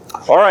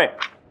All right.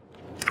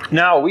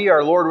 Now, we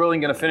are, Lord willing,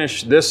 going to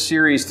finish this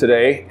series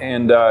today.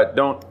 And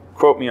don't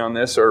quote me on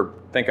this or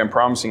think I'm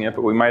promising it,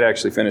 but we might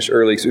actually finish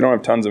early because we don't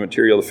have tons of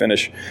material to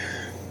finish.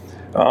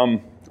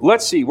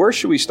 Let's see. Where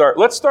should we start?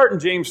 Let's start in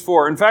James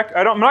 4. In fact,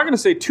 I'm not going to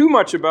say too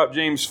much about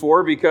James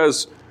 4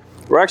 because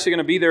we're actually going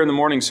to be there in the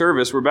morning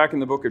service. We're back in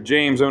the book of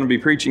James. I'm going to be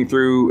preaching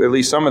through at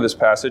least some of this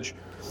passage.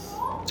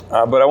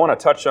 But I want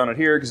to touch on it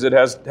here because it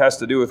has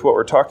to do with what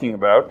we're talking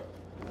about.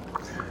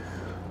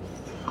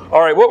 All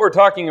right, what we're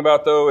talking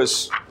about, though,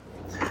 is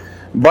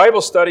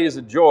Bible study is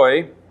a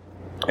joy,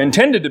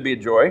 intended to be a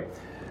joy,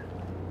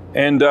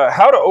 and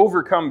how to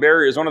overcome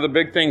barriers. One of the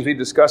big things we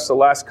discussed the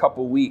last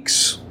couple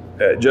weeks,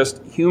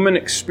 just human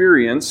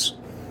experience.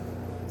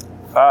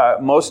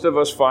 Most of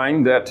us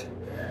find that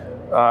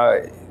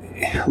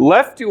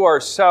left to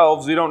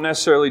ourselves, we don't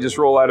necessarily just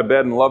roll out of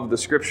bed and love the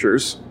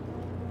Scriptures.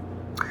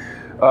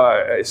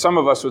 Some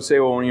of us would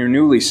say, well, when you're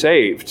newly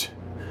saved,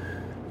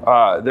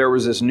 there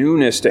was this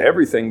newness to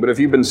everything. But if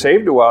you've been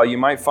saved a while, you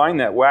might find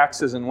that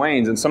waxes and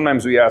wanes. And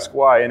sometimes we ask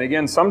why. And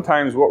again,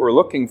 sometimes what we're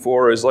looking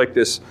for is like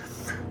this.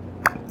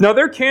 Now,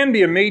 there can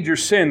be a major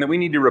sin that we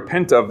need to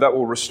repent of that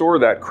will restore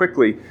that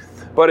quickly.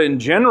 But in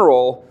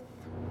general,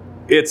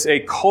 it's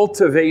a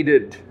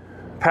cultivated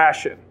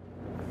passion.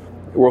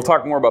 We'll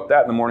talk more about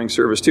that in the morning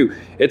service too.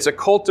 It's a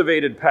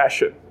cultivated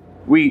passion.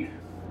 We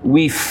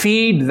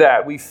feed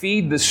that. We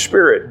feed the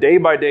Spirit day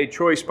by day,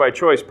 choice by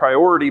choice,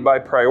 priority by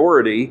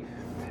priority.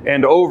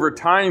 And over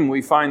time,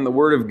 we find the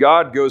Word of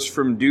God goes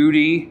from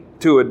duty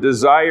to a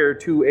desire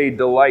to a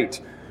delight.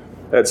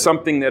 That's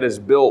something that is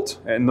built.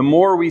 And the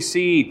more we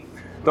see,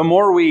 the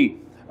more we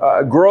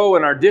grow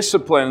in our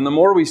discipline, and the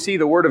more we see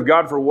the Word of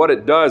God for what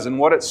it does and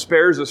what it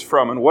spares us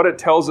from and what it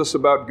tells us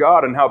about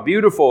God and how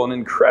beautiful and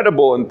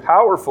incredible and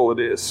powerful it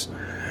is.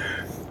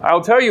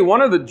 I'll tell you,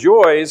 one of the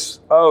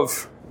joys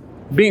of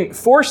being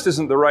forced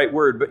isn't the right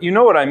word, but you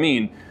know what I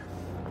mean.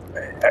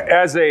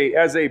 As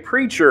a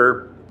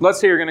preacher, let's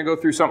say you're going to go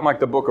through something like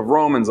the book of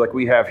Romans like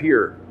we have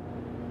here.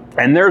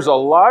 And there's a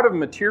lot of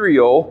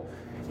material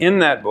in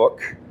that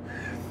book.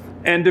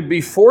 And to be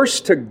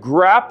forced to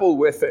grapple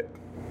with it,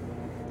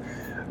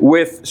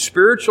 with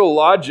spiritual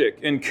logic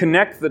and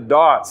connect the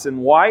dots and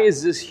why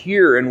is this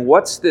here and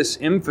what's this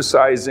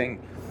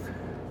emphasizing,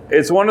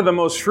 it's one of the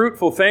most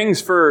fruitful things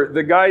for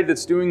the guy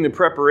that's doing the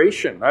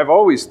preparation. I've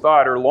always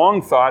thought or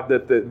long thought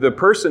that the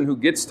person who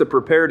gets to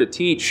prepare to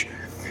teach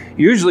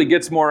usually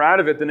gets more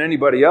out of it than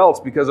anybody else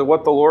because of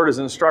what the Lord is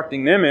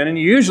instructing them in. And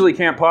you usually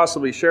can't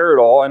possibly share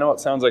it all. I know it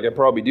sounds like I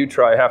probably do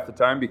try half the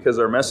time because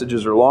our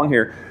messages are long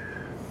here.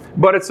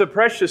 But it's a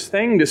precious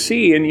thing to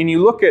see. And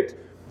you look at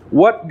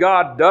what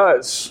God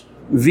does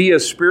via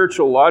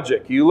spiritual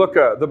logic. You look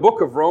at the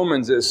book of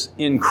Romans is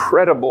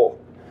incredible.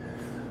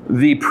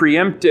 The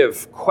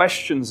preemptive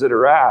questions that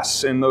are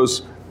asked and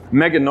those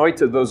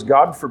meganoita, those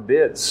God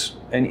forbids.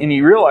 And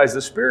you realize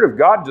the Spirit of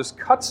God just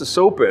cuts us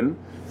open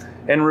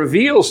and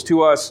reveals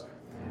to us,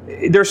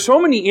 there's so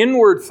many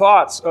inward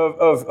thoughts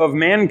of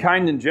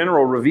mankind in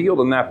general revealed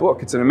in that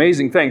book. It's an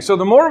amazing thing. So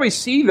the more we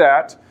see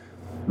that,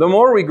 the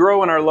more we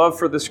grow in our love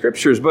for the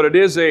Scriptures. But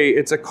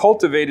it's a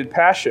cultivated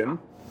passion.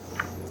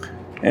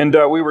 And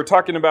we were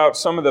talking about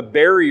some of the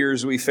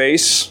barriers we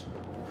face.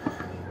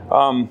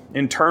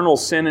 Internal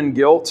sin and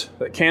guilt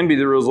that can be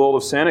the result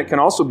of sin. It can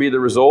also be the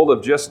result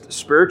of just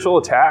spiritual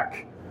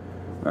attack.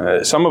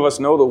 Some of us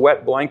know the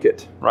wet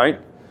blanket,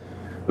 right?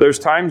 There's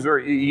times where,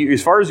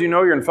 as far as you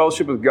know, you're in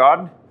fellowship with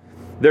God.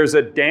 There's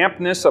a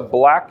dampness, a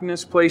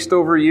blackness placed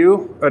over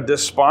you, a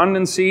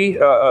despondency,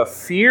 a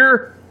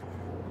fear.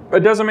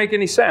 It doesn't make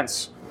any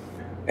sense.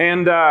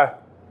 And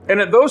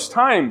at those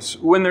times,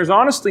 when there's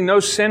honestly no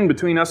sin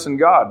between us and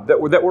God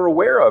that we're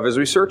aware of as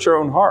we search our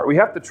own heart, we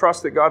have to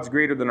trust that God's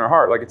greater than our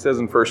heart, like it says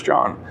in 1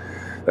 John.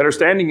 That our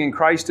standing in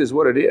Christ is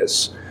what it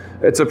is.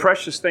 It's a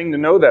precious thing to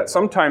know that.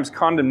 Sometimes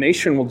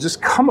condemnation will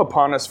just come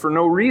upon us for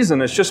no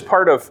reason. It's just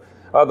part of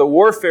the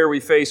warfare we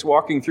face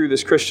walking through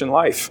this Christian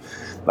life.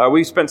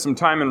 We spent some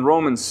time in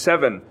Romans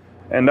 7,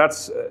 and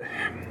that's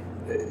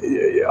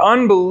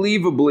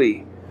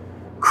unbelievably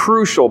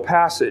crucial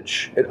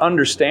passage at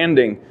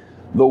understanding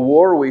the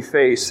war we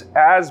face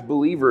as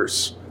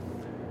believers.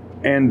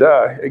 And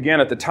again,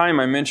 at the time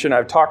I mentioned,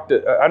 I've talked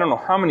to I don't know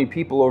how many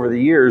people over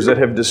the years that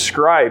have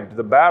described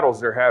the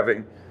battles they're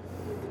having.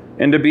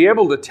 And to be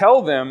able to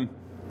tell them,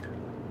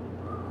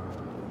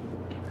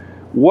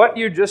 what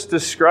you just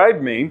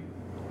described me,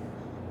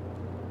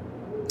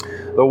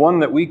 the one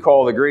that we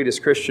call the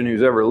greatest Christian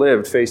who's ever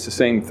lived faced the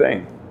same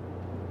thing.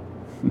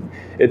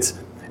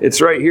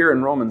 It's right here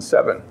in Romans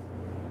 7.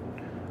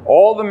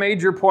 All the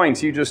major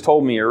points you just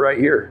told me are right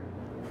here.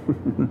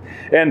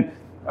 And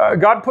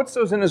God puts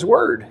those in His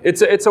Word.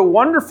 It's a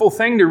wonderful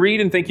thing to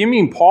read and think, you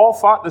mean Paul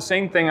thought the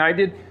same thing I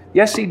did?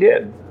 Yes, he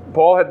did.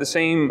 Paul had the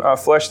same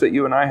flesh that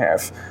you and I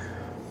have.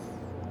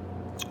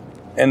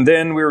 And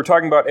then we were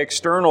talking about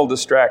external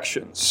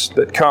distractions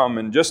that come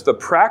and just the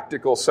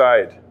practical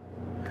side.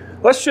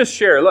 Let's just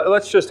share.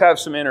 Let's just have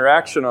some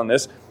interaction on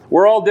this.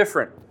 We're all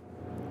different.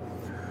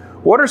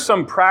 What are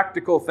some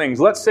practical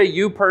things? Let's say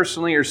you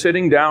personally are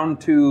sitting down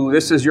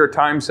this is your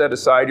time set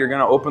aside, you're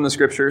going to open the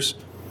scriptures.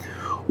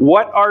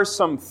 What are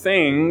some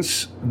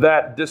things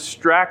that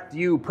distract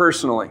you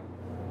personally?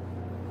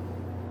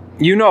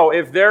 You know,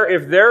 if they're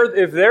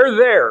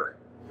there,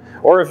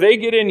 or if they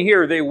get in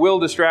here, they will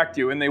distract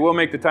you and they will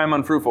make the time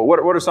unfruitful. What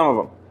are some of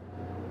them?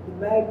 The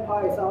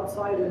magpies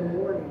outside in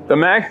the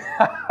morning.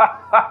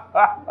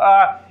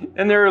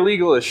 And they're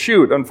illegal as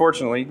shoot,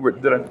 unfortunately.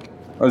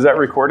 Was that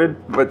recorded?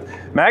 But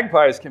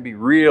magpies can be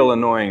real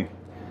annoying.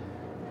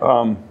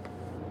 I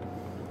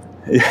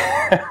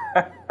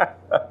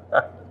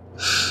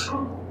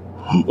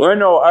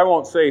know, I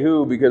won't say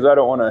who because I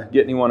don't want to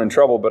get anyone in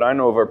trouble, but I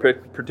know of a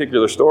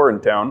particular store in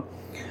town,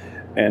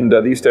 and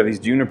they used to have these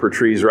juniper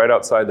trees right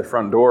outside the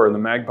front door, and the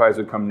magpies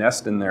would come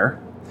nest in there,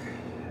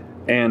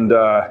 and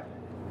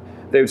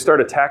they would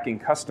start attacking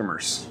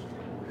customers.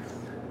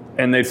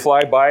 And they'd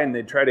fly by and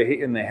they'd try to hit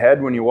you in the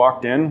head when you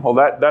walked in. Well,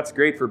 that's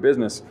great for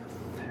business.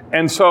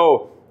 And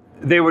so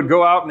they would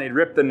go out and they'd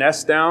rip the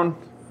nest down.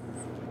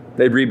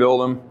 They'd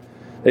rebuild them.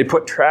 They'd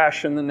put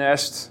trash in the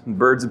nest and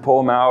birds would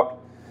pull them out.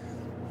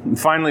 And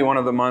finally, one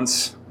of the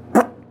months,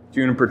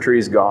 juniper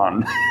tree's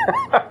gone.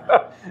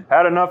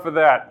 Had enough of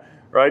that,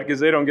 right?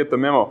 Because they don't get the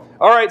memo.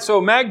 All right, so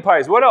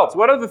magpies. What else?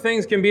 What other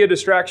things can be a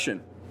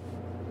distraction?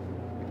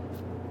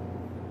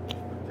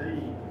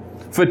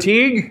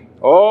 Fatigue?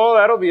 Oh,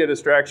 that'll be a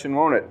distraction,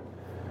 won't it?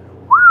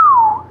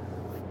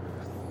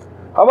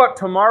 How about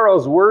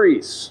tomorrow's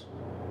worries?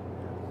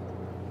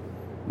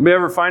 You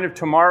ever find if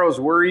tomorrow's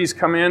worries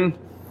come in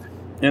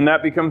and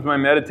that becomes my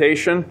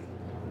meditation?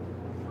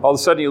 All of a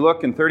sudden you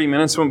look and 30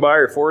 minutes went by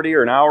or 40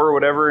 or an hour or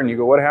whatever and you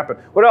go, what happened?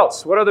 What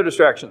else? What other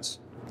distractions?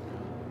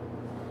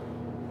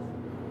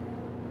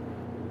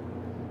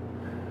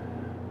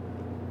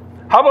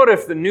 How about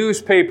if the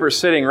newspaper's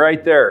sitting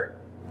right there?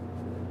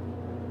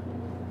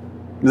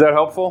 Is that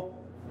helpful?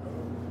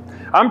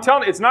 I'm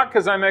telling you, it's not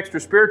because I'm extra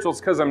spiritual,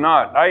 it's because I'm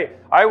not.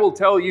 I will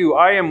tell you,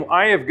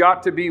 I have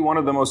got to be one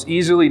of the most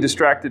easily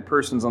distracted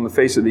persons on the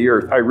face of the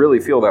earth. I really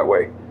feel that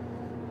way.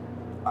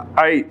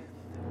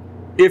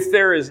 If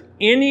there is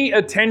any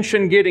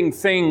attention-getting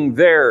thing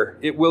there,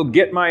 it will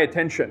get my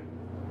attention.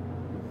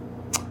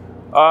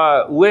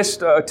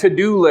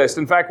 To-do list.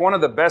 In fact, one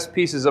of the best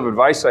pieces of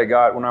advice I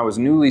got when I was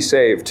newly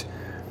saved,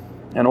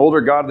 an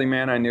older godly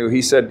man I knew,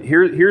 he said,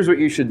 here's what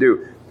you should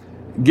do.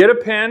 Get a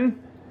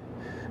pen,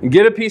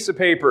 get a piece of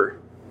paper.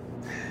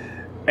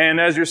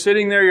 And as you're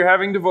sitting there, you're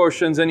having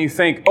devotions and you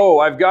think, oh,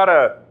 I've got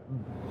to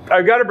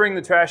bring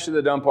the trash to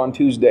the dump on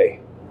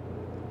Tuesday.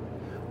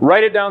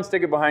 Write it down,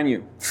 stick it behind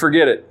you.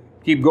 Forget it.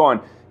 Keep going.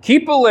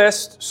 Keep a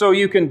list so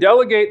you can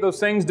delegate those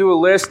things to a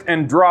list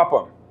and drop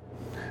them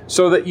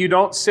so that you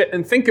don't sit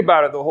and think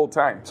about it the whole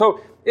time.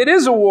 So it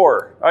is a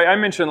war. I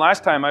mentioned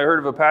last time I heard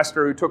of a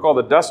pastor who took all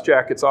the dust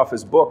jackets off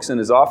his books in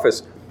his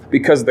office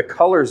because the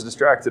colors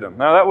distracted him.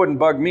 Now that wouldn't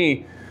bug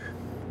me,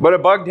 but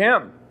it bugged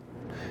him.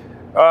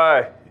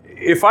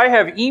 If I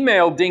have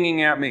email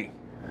dinging at me,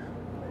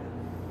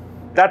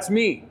 that's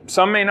me.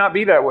 Some may not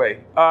be that way.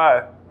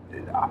 I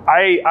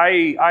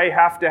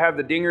have to have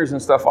the dingers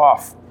and stuff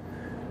off.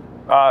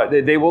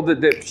 They will,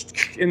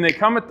 and they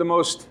come at the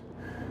most,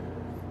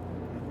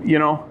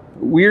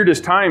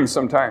 weirdest times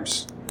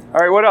sometimes. All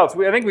right, what else?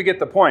 I think we get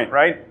the point,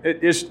 right?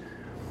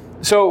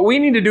 So we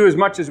need to do as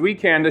much as we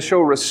can to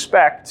show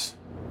respect.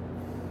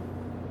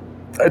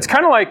 It's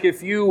kind of like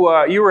if you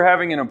were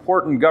having an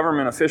important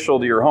government official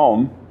to your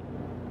home.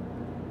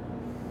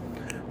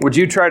 Would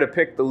you try to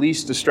pick the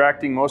least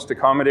distracting, most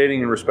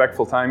accommodating, and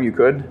respectful time you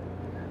could?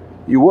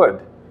 You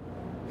would.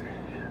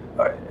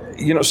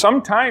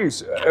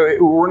 Sometimes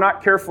we're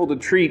not careful to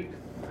treat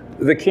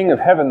the King of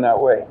Heaven that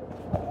way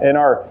in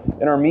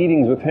our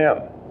meetings with Him.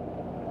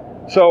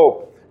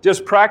 So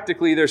just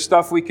practically, there's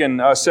stuff we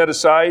can set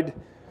aside.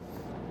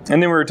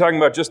 And then we were talking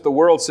about just the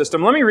world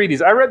system. Let me read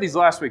these. I read these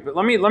last week, but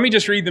let me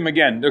just read them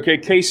again. Okay,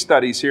 case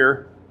studies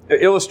here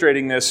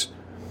illustrating this.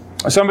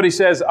 Somebody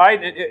says,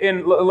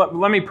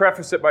 let me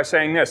preface it by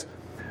saying this.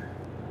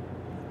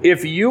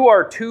 If you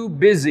are too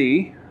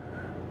busy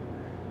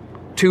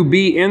to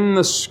be in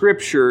the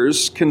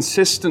scriptures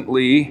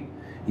consistently,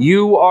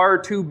 you are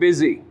too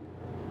busy.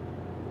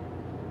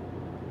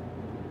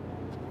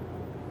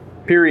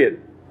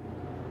 Period.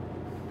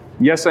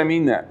 Yes, I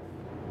mean that.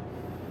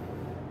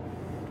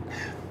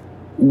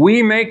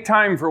 We make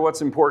time for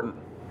what's important.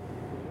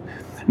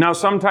 Now,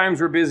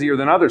 sometimes we're busier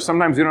than others.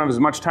 Sometimes we don't have as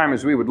much time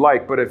as we would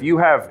like. But if you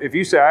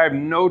say, I have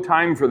no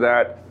time for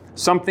that,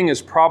 something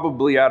is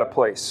probably out of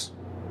place.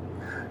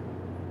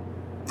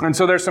 And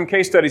so there's some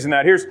case studies in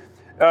that. Here's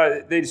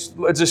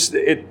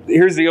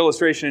the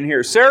illustration in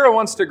here. Sarah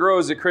wants to grow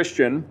as a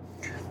Christian,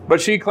 but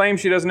she claims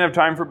she doesn't have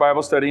time for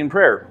Bible study and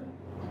prayer.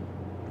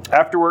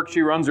 After work,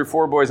 she runs her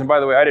 4 boys. And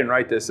by the way, I didn't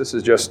write this. This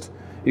is just,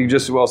 you can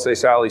just as well say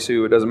Sally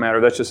Sue. It doesn't matter.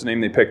 That's just the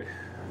name they picked.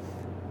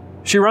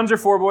 She runs her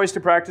 4 boys to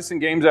practice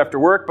and games after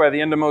work. By the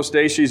end of most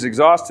days, she's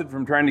exhausted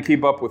from trying to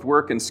keep up with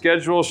work and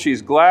schedule.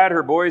 She's glad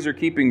her boys are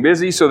keeping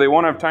busy so they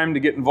won't have time to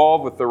get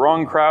involved with the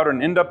wrong crowd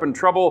and end up in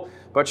trouble,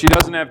 but she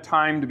doesn't have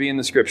time to be in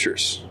the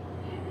scriptures.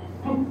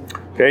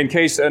 Okay, in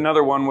case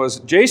another one was,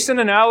 Jason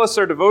and Alice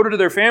are devoted to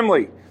their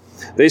family.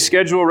 They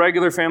schedule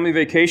regular family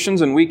vacations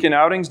and weekend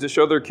outings to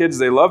show their kids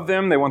they love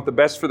them. They want the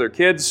best for their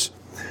kids.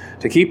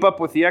 To keep up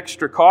with the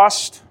extra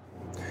cost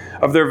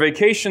of their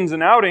vacations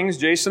and outings,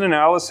 Jason and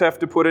Alice have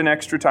to put in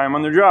extra time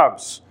on their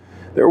jobs.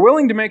 They're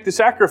willing to make the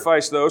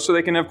sacrifice, though, so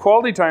they can have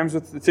quality times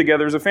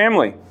together as a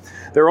family.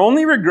 Their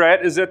only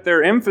regret is that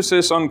their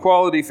emphasis on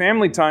quality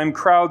family time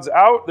crowds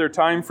out their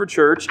time for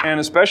church and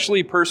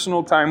especially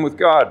personal time with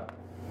God.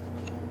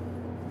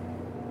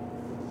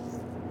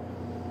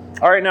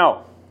 All right,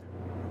 now,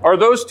 are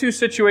those two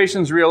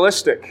situations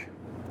realistic?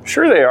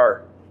 Sure they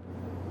are.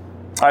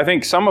 I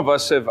think some of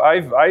us have,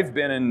 I've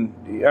been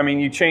in, I mean,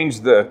 you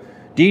change the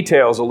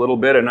details a little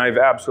bit and I've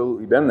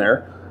absolutely been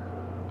there.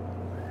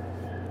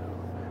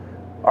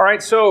 All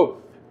right,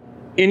 so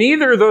in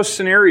either of those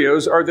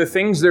scenarios, are the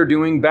things they're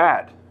doing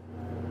bad?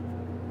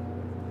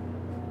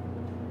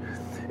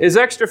 Is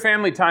extra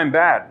family time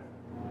bad?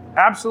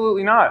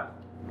 Absolutely not.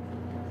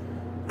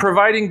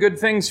 Providing good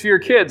things for your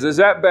kids, is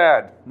that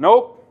bad?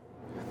 Nope.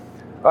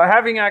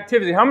 Having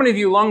activity. How many of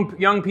you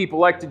young people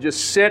like to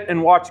just sit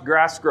and watch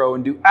grass grow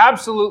and do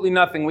absolutely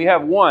nothing? We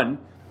have one.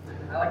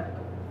 I like to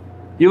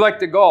golf. You like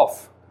to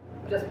golf?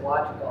 Just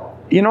watch golf.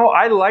 You know,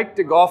 I like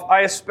to golf.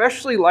 I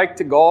especially like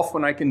to golf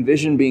when I can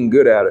vision being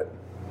good at it.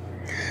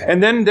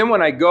 And then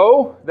when I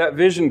go, that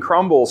vision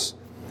crumbles.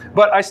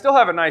 But I still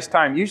have a nice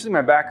time. Usually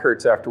my back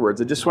hurts afterwards.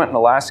 I just went in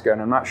Alaska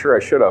and I'm not sure I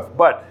should have.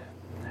 But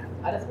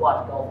I just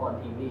watch golf on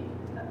TV.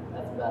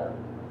 That's better.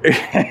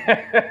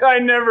 I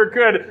never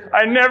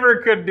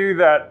could do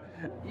that.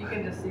 You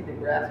can just see the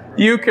grass grow.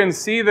 You can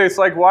see this,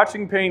 like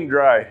watching paint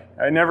dry.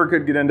 I never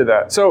could get into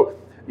that. So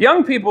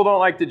young people don't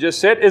like to just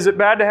sit. Is it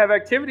bad to have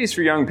activities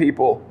for young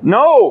people?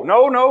 No,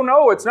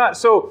 it's not.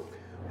 So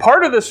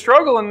part of the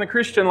struggle in the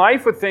Christian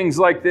life with things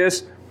like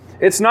this,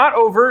 it's not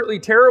overtly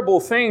terrible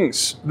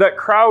things that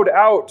crowd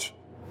out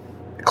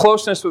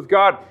closeness with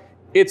God.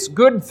 It's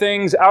good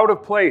things out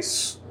of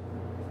place.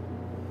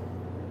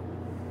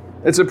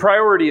 It's a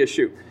priority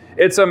issue.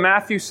 It's a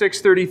Matthew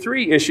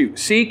 6:33 issue.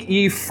 Seek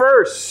ye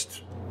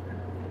first,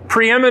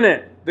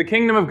 preeminent, the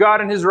kingdom of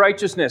God and His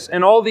righteousness,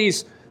 and all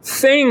these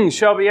things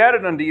shall be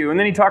added unto you. And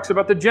then he talks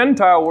about the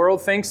Gentile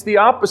world thinks the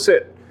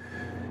opposite.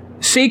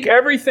 Seek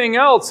everything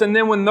else, and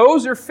then when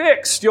those are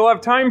fixed, you'll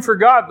have time for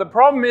God. The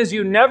problem is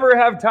you never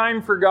have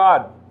time for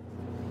God.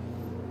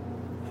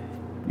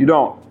 You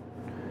don't.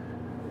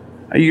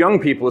 You young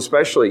people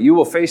especially, you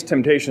will face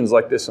temptations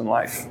like this in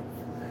life.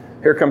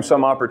 Here comes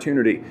some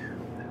opportunity.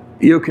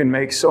 You can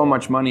make so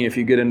much money if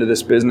you get into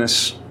this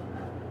business.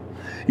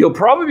 You'll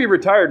probably be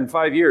retired in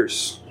 5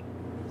 years.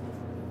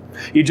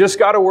 You just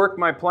got to work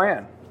my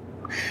plan.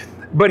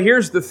 But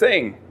here's the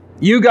thing.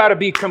 You got to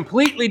be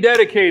completely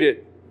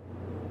dedicated.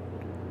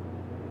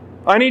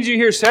 I need you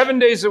here 7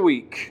 days a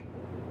week.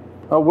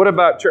 Oh, what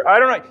about church? I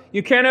don't know.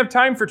 You can't have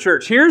time for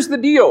church. Here's the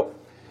deal.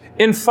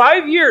 In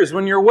 5 years,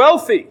 when you're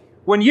wealthy,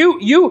 when you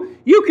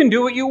can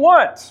do what you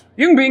want.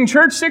 You can be in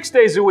church 6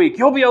 days a week.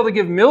 You'll be able to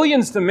give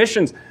millions to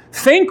missions.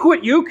 Think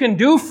what you can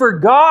do for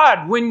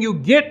God when you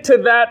get to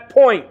that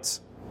point.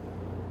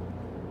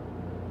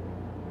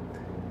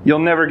 You'll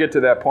never get to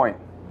that point.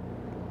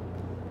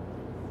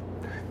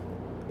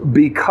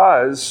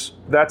 Because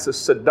that's a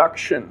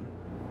seduction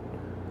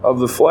of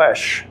the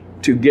flesh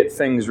to get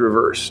things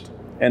reversed.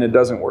 And it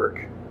doesn't work.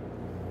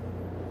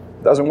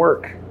 It doesn't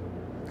work.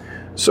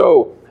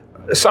 So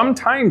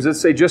sometimes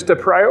it's just a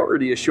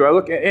priority issue.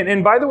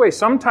 And by the way,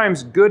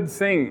 sometimes good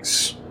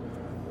things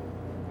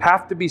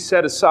have to be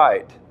set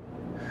aside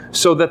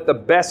so that the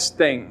best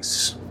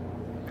things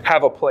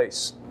have a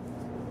place.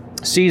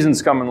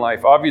 Seasons come in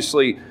life.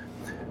 Obviously,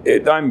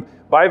 I'm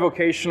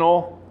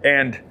bivocational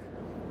and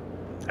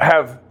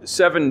have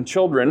 7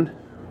 children,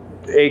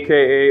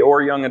 aka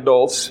or young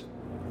adults.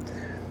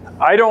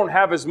 I don't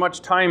have as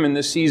much time in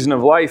this season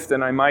of life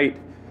than I might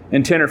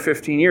in 10 or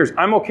 15 years.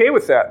 I'm okay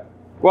with that.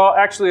 Well,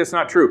 actually, that's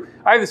not true.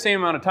 I have the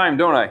same amount of time,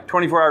 don't I?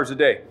 24 hours a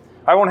day.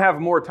 I won't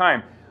have more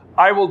time.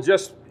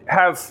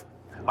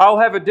 I'll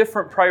have a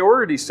different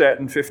priority set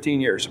in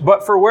 15 years.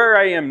 But for where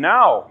I am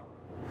now,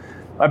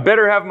 I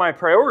better have my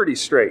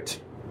priorities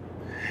straight.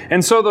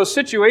 And so those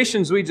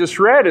situations we just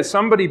read is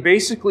somebody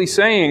basically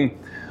saying,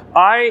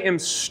 I am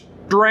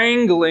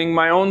strangling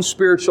my own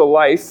spiritual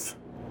life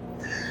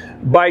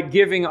by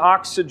giving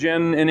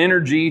oxygen and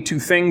energy to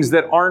things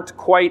that aren't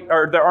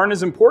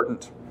as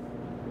important.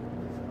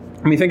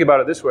 I mean, think about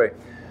it this way.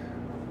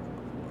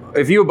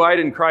 If you abide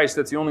in Christ,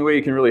 that's the only way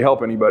you can really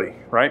help anybody,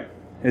 right?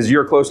 Is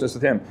your closeness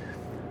with Him.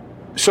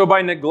 So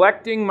by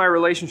neglecting my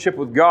relationship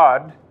with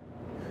God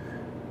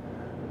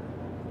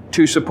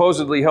to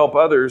supposedly help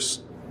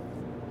others,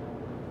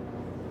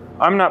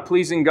 I'm not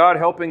pleasing God,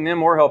 helping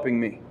them, or helping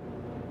me.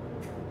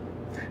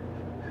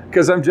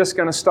 Because I'm just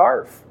going to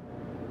starve.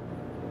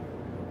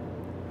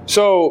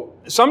 So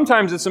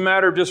sometimes it's a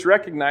matter of just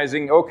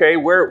recognizing, okay,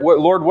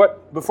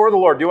 before the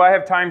Lord, do I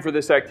have time for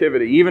this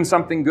activity? Even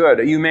something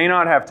good. You may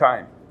not have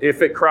time.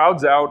 If it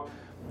crowds out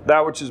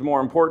that which is more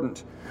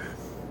important.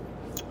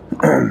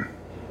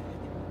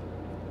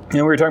 And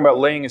we were talking about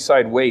laying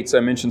aside weights. I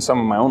mentioned some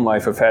of my own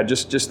life I've had,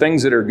 just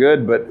things that are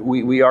good, but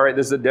we are,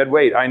 this is a dead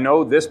weight. I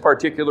know this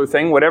particular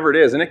thing, whatever it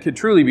is, and it could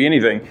truly be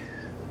anything,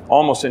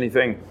 almost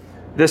anything.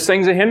 This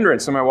thing's a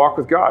hindrance in my walk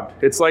with God.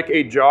 It's like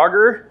a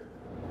jogger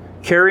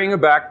carrying a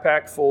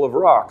backpack full of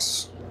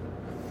rocks.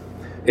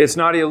 It's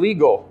not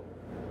illegal.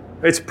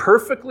 It's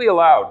perfectly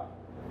allowed.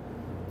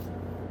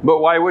 But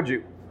why would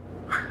you?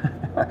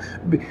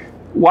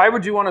 Why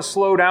would you want to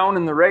slow down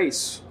in the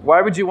race?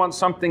 Why would you want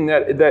something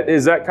that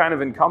is that kind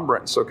of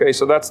encumbrance? Okay,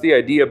 so that's the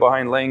idea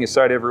behind laying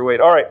aside every weight.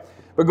 All right,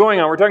 but going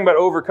on, we're talking about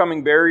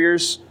overcoming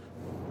barriers,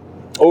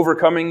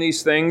 overcoming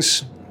these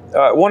things.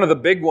 One of the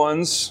big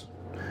ones,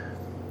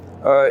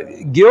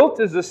 guilt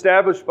is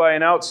established by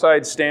an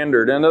outside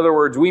standard. In other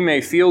words, we may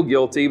feel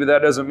guilty, but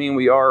that doesn't mean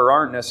we are or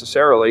aren't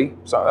necessarily.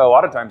 So a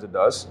lot of times it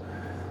does.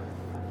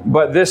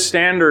 But this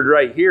standard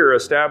right here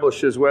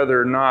establishes whether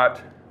or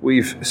not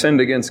we've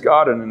sinned against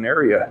God in an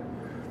area.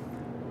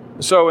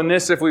 So in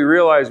this, if we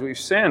realize we've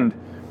sinned,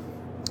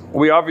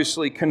 we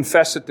obviously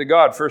confess it to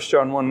God. 1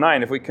 John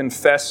 1:9, if we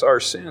confess our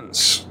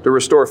sins to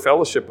restore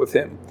fellowship with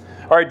Him.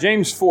 All right,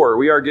 James 4,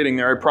 we are getting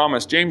there, I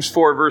promise. James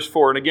 4, verse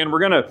 4. And again, we're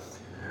going to,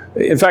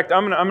 in fact,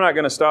 I'm not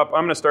going to stop.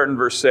 I'm going to start in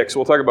verse 6.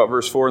 We'll talk about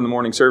verse 4 in the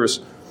morning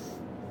service.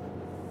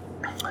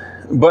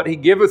 But He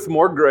giveth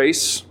more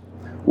grace,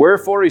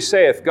 wherefore He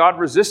saith, God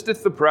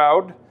resisteth the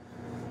proud,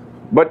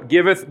 but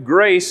giveth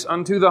grace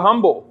unto the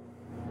humble.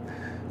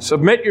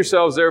 Submit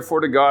yourselves therefore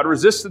to God,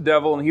 resist the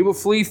devil, and he will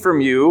flee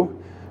from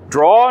you.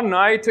 Draw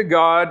nigh to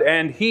God,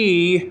 and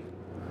He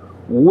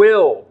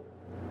will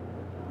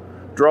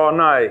draw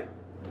nigh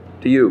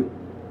to you.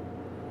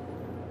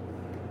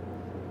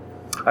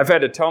 I've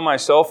had to tell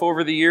myself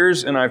over the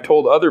years, and I've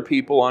told other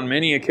people on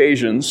many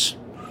occasions,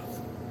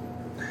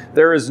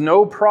 there is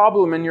no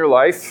problem in your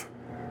life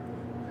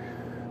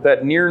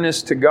that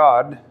nearness to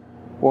God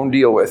won't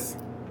deal with.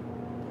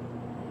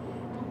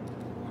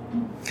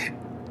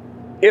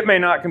 It may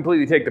not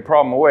completely take the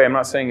problem away. I'm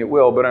not saying it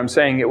will, but I'm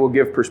saying it will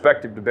give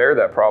perspective to bear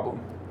that problem.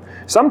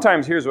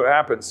 Sometimes here's what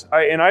happens.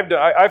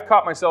 I've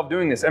caught myself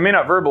doing this. I may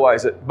not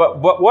verbalize it, but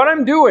what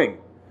I'm doing,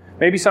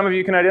 maybe some of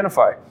you can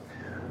identify.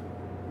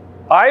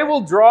 I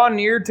will draw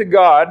near to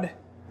God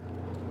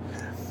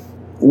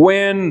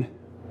when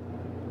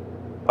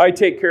I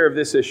take care of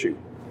this issue.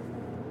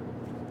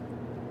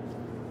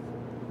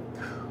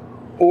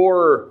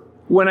 Or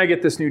when I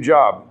get this new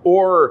job.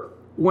 Or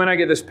when I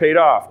get this paid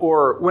off,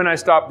 or when I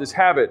stop this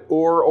habit,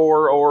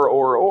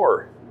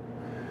 or.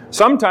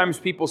 Sometimes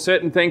people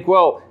sit and think,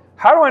 well,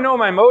 how do I know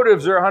my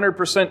motives are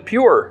 100%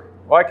 pure?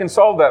 Well, I can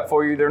solve that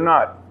for you. They're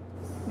not.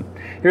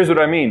 Here's what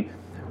I mean.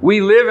 We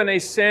live in a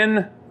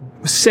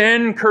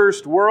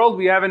sin-cursed world.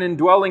 We have an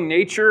indwelling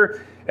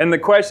nature. And the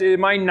question,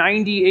 am I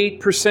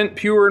 98%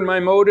 pure in my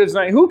motives?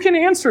 Who can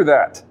answer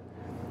that?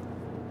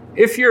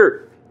 If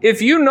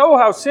you know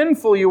how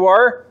sinful you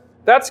are,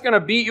 that's going to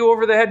beat you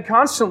over the head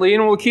constantly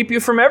and will keep you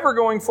from ever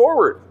going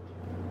forward.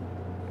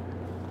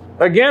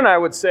 Again, I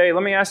would say,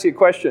 let me ask you a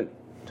question.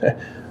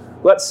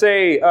 Let's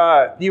say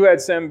you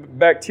had some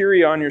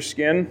bacteria on your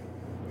skin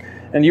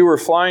and you were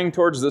flying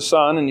towards the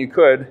sun and you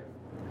could.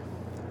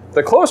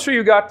 The closer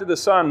you got to the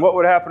sun, what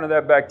would happen to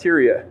that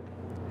bacteria?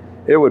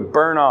 It would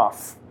burn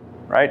off,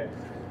 right?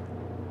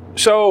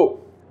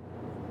 So,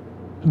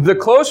 the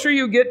closer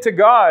you get to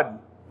God,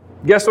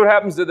 guess what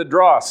happens to the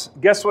dross?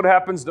 Guess what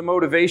happens to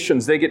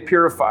motivations? They get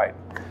purified.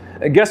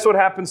 And guess what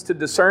happens to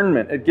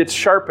discernment? It gets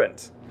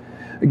sharpened.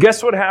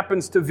 Guess what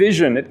happens to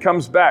vision? It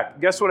comes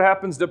back. Guess what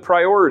happens to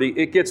priority?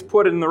 It gets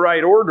put in the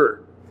right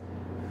order.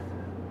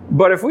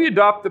 But if we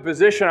adopt the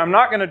position, I'm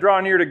not going to draw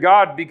near to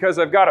God because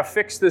I've got to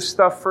fix this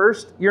stuff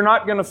first, you're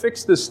not going to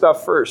fix this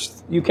stuff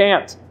first. You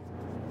can't.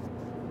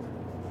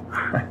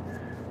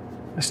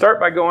 Start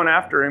by going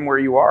after Him where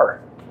you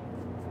are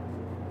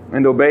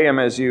and obey Him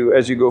as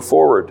you go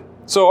forward.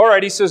 So, all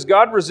right, he says,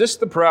 God resists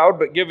the proud,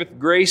 but giveth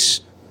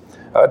grace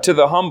to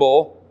the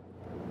humble.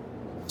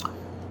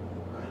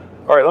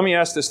 All right, let me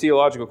ask this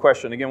theological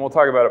question. Again, we'll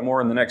talk about it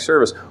more in the next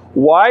service.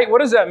 What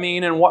does that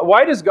mean, and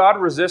why does God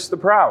resist the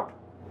proud?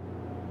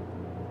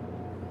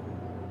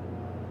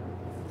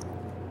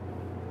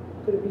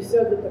 Could it be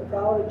said that the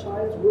proud at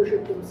times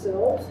worship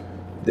themselves?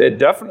 It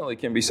definitely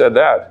can be said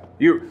that.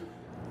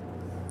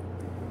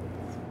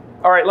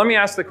 All right, let me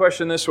ask the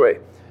question this way.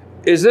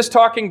 Is this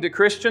talking to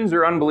Christians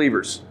or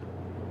unbelievers?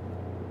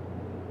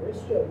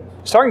 Christians.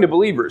 It's talking to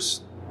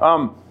believers.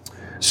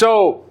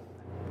 So,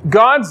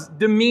 God's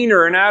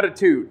demeanor and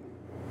attitude,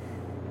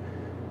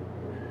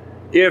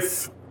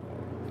 if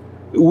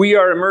we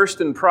are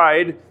immersed in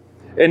pride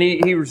and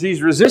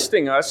He's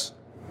resisting us,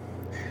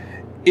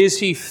 is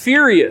He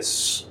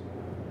furious?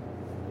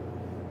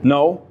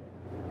 No.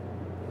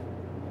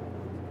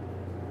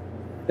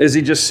 Is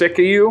He just sick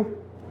of you?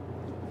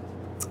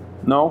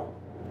 No.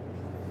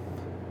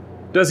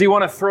 Does He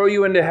want to throw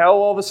you into hell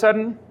all of a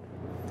sudden?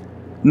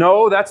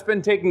 No, that's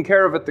been taken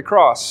care of at the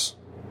cross.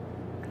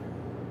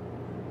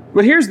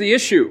 But here's the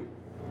issue.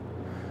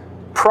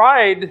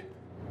 Pride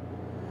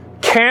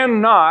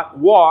cannot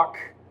walk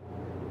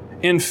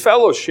in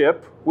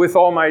fellowship with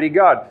Almighty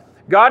God.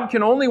 God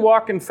can only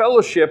walk in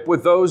fellowship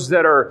with those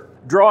that are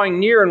drawing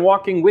near and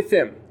walking with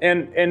Him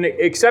and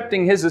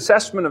accepting His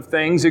assessment of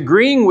things,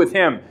 agreeing with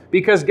Him.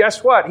 Because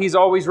guess what? He's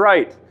always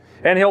right.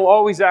 And He'll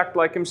always act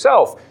like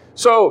Himself.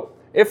 So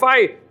if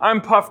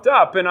I'm puffed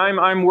up and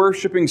I'm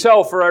worshiping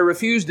self, or I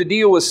refuse to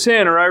deal with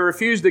sin, or I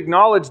refuse to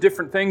acknowledge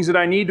different things that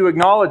I need to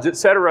acknowledge,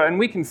 etc., and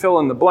we can fill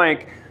in the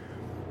blank,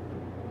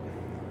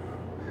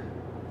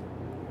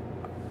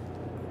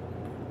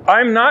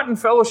 I'm not in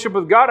fellowship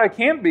with God. I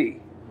can't be.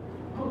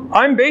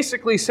 I'm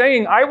basically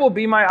saying I will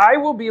be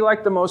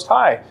like the Most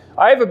High.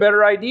 I have a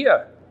better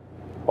idea.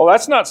 Well,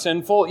 that's not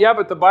sinful. Yeah,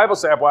 but the Bible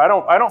says,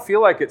 well, I don't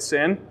feel like it's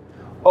sin.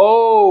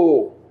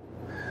 Oh,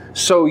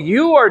 so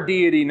you are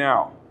deity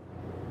now.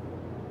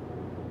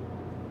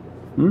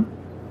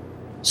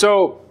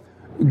 So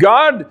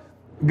God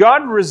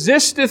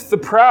resisteth the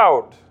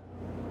proud,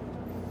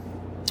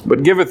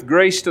 but giveth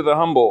grace to the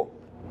humble.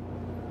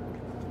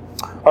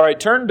 All right,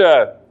 turn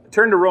to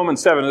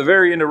Romans 7, at the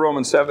very end of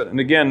Romans 7. And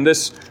again,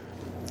 this,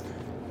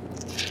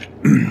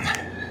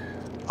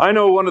 I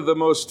know one of the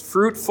most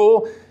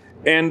fruitful,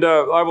 and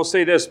I will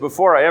say this,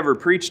 before I ever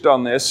preached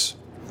on this,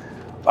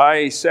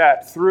 I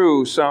sat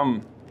through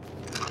some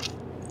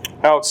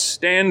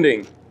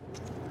outstanding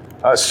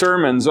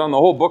sermons on the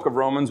whole book of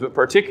Romans, but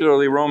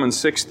particularly Romans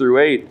 6 through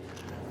 8,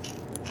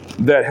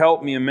 that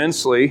helped me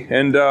immensely.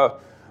 And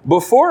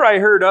before I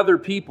heard other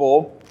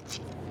people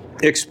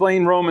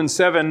explain Romans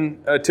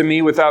 7 to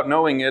me without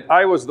knowing it,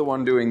 I was the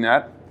one doing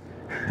that.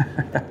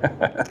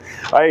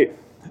 I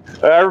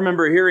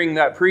remember hearing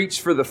that preached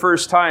for the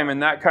first time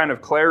in that kind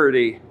of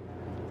clarity.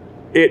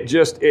 It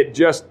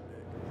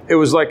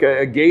was like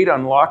a gate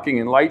unlocking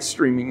and light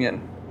streaming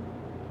in.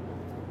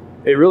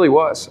 It really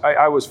was.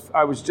 I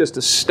was just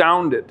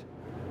astounded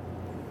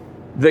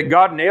that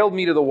God nailed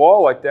me to the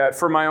wall like that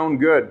for my own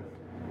good.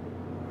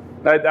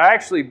 I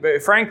actually,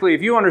 frankly,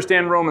 if you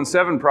understand Romans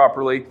 7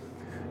 properly,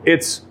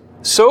 it's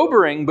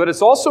sobering, but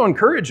it's also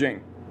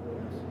encouraging.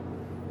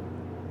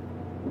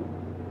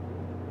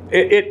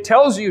 It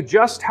tells you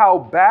just how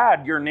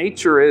bad your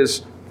nature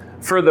is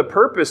for the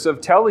purpose of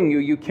telling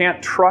you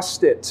can't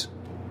trust it.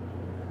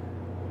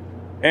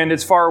 And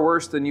it's far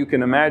worse than you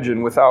can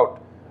imagine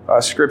without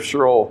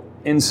scriptural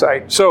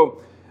insight. So,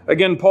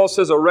 again, Paul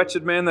says, "A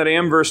wretched man that I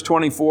am," verse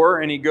 24,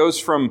 and he goes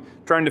from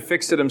trying to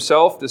fix it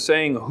himself to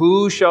saying,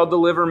 "Who shall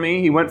deliver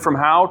me?" He went from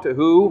how to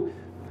who.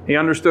 He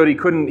understood he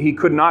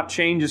could not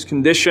change his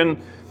condition.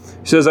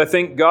 He says, "I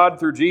thank God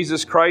through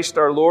Jesus Christ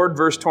our Lord,"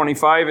 verse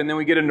 25, and then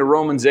we get into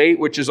Romans 8,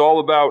 which is all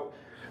about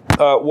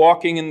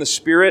walking in the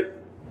Spirit.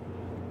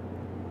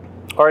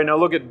 All right, now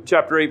look at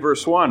chapter 8,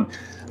 verse 1.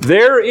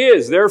 "There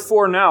is,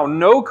 therefore now,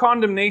 no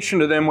condemnation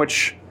to them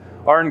which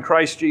are in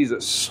Christ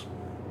Jesus,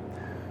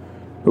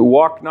 who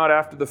walk not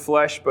after the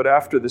flesh, but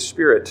after the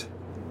Spirit."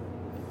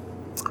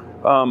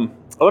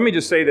 Let me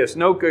just say this.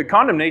 No,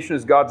 condemnation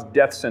is God's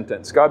death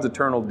sentence, God's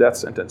eternal death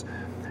sentence.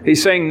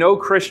 He's saying no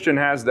Christian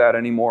has that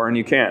anymore, and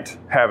you can't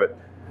have it.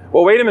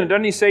 Well, wait a minute.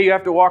 Doesn't He say you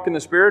have to walk in the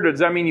Spirit, or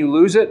does that mean you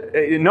lose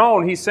it?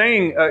 No, He's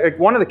saying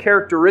one of the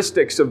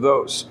characteristics of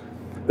those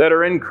that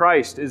are in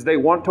Christ is they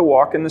want to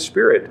walk in the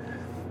Spirit.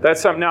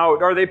 That's something. Now,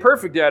 are they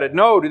perfect at it?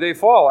 No. Do they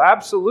fall?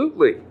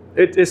 Absolutely.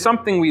 It is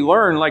something we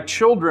learn, like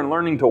children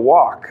learning to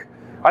walk.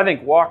 I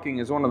think walking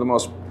is one of the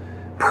most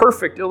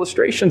perfect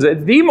illustrations,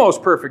 the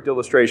most perfect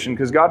illustration,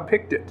 because God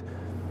picked it.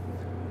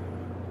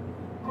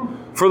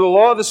 "For the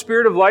law of the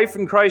Spirit of life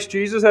in Christ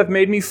Jesus hath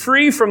made me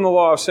free from the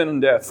law of sin and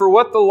death. For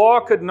what the law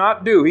could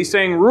not do," He's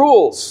saying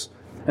rules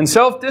and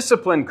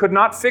self-discipline could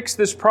not fix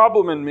this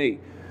problem in me,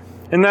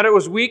 "in that it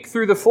was weak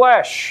through the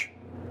flesh."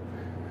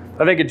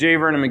 I think of J.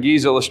 Vernon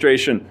McGee's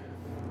illustration.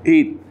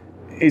 He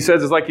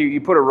says it's like you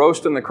put a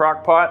roast in the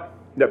crock pot,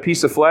 that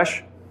piece of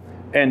flesh,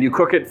 and you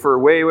cook it for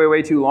way, way,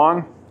 way too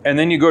long, and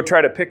then you go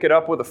try to pick it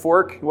up with a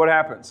fork. What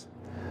happens?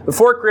 The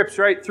fork rips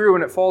right through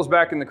and it falls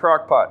back in the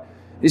crock pot.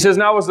 He says,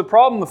 now was the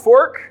problem the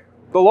fork?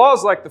 The law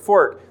is like the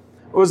fork.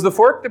 Was the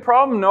fork the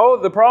problem? No,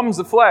 the problem's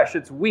the flesh.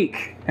 It's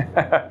weak.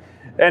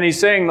 And he's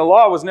saying the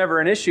law was never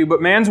an issue,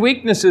 but man's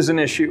weakness is an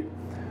issue.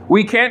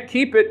 We can't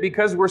keep it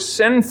because we're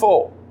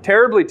sinful.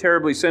 Terribly,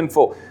 terribly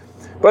sinful.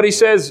 But he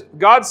says,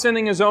 God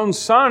sending His own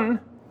Son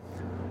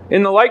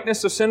in the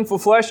likeness of sinful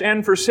flesh,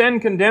 and for sin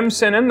condemned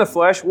sin in the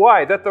flesh.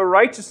 Why? That the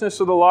righteousness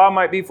of the law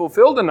might be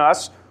fulfilled in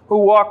us, who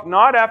walk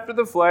not after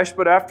the flesh,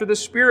 but after the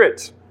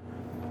Spirit.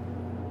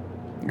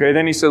 Okay,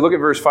 then he said, look at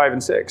verse 5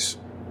 and 6.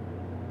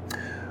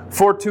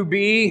 For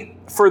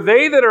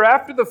they that are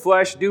after the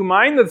flesh do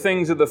mind the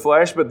things of the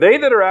flesh, but they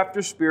that are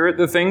after Spirit,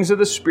 the things of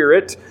the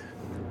Spirit.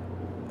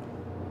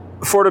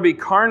 For to be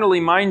carnally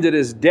minded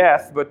is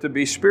death, but to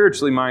be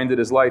spiritually minded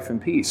is life and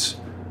peace.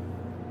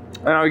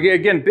 Now,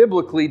 again,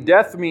 biblically,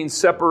 death means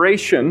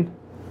separation.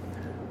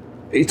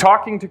 He's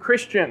talking to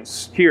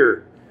Christians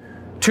here.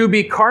 To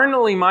be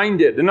carnally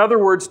minded. In other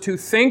words, to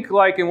think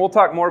like, and we'll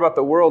talk more about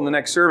the world in the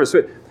next service,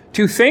 but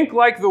to think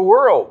like the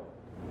world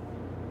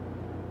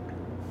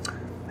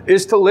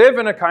is to live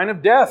in a kind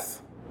of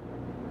death.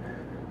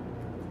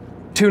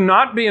 to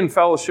not be in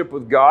fellowship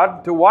with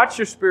God, to watch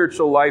your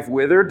spiritual life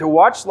wither, to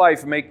watch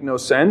life make no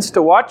sense,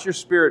 to watch your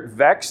spirit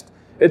vexed.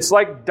 It's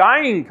like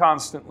dying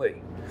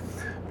constantly.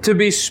 To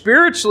be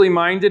spiritually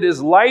minded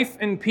is life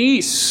and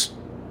peace.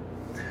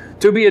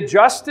 To be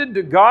adjusted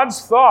to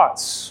God's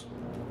thoughts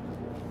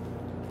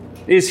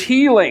is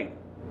healing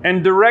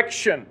and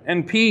direction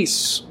and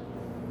peace.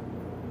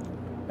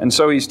 And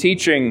so he's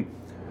teaching,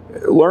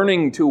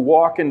 learning to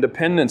walk in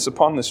dependence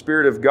upon the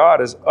Spirit of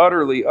God is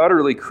utterly,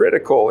 utterly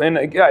critical. And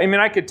I mean,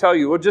 I could tell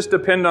you, it will just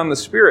depend on the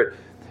Spirit.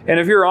 And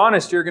if you're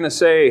honest, you're going to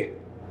say,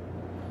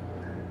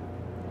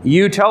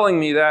 you telling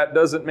me that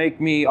doesn't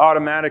make me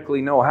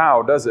automatically know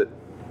how, does it?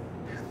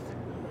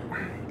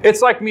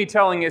 It's like me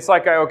telling, it's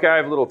like, I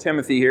have little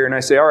Timothy here, and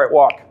I say, all right,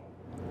 walk.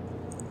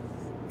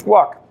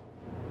 Walk.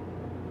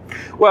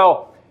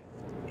 Well,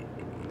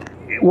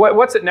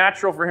 what's it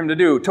natural for him to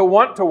do? To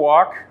want to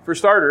walk, for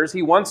starters,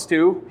 he wants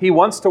to. He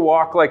wants to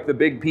walk like the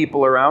big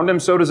people around him.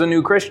 So does a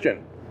new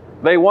Christian.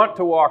 They want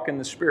to walk in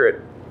the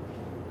Spirit.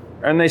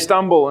 And they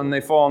stumble and they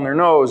fall on their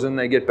nose and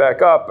they get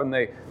back up. And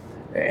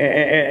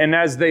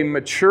as they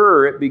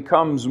mature, it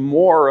becomes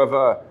more of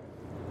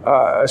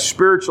a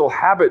spiritual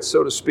habit,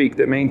 so to speak,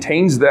 that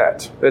maintains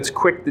that. That's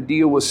quick to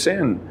deal with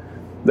sin.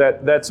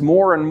 That's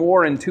more and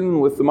more in tune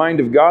with the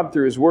mind of God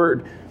through His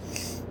Word.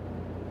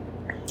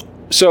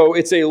 So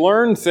it's a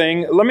learned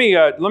thing. Let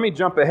me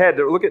jump ahead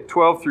to look at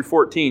 12 through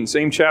 14,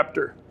 same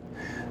chapter.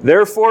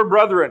 Therefore,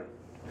 brethren,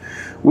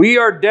 we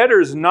are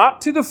debtors not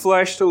to the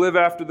flesh to live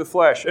after the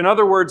flesh. In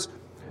other words,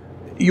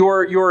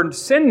 your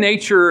sin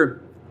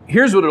nature,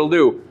 here's what it'll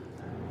do.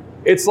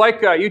 It's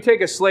like you take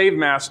a slave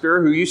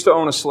master who used to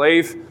own a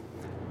slave,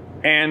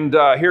 and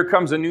here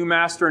comes a new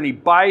master and he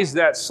buys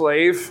that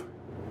slave.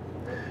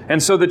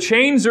 And so the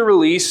chains are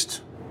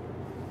released,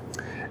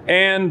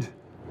 and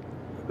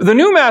the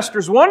new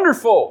master's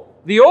wonderful.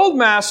 The old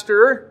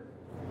master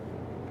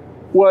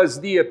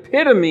was the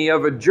epitome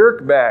of a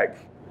jerkbag.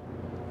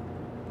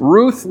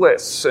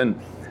 Ruthless.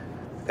 And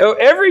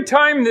every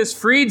time this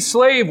freed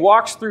slave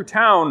walks through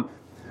town,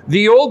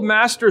 the old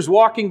master's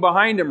walking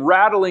behind him,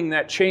 rattling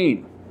that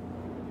chain.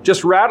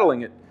 Just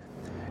rattling it.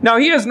 Now,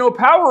 he has no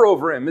power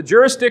over him. The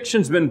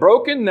jurisdiction's been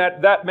broken.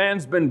 That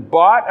man's been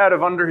bought out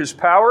of under his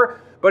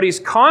power. But he's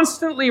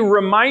constantly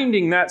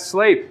reminding that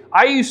slave,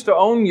 I used to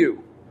own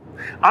you.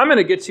 I'm going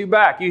to get you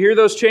back. You hear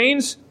those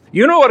chains?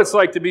 You know what it's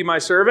like to be my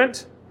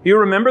servant. You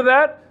remember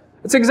that?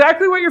 It's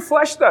exactly what your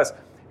flesh does.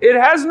 It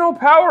has no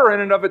power in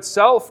and of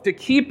itself to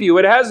keep you.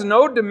 It has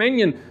no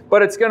dominion,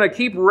 but it's going to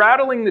keep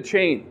rattling the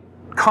chain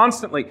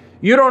constantly.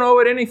 You don't owe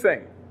it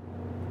anything.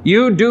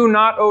 You do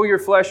not owe your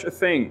flesh a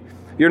thing.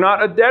 You're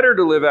not a debtor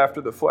to live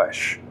after the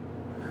flesh.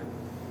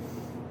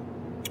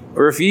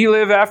 Or if ye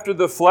live after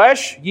the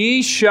flesh,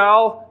 ye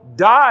shall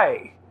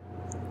die.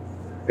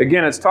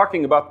 Again, it's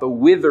talking about the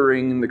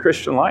withering in the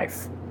Christian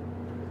life.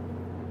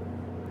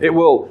 It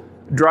will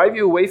drive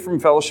you away from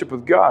fellowship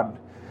with God.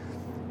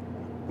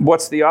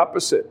 What's the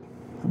opposite?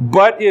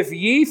 But if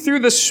ye through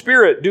the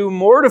Spirit do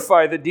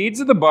mortify the deeds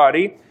of the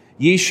body,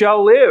 ye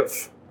shall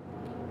live.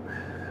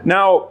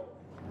 Now,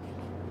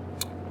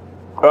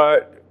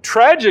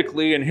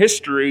 tragically in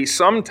history,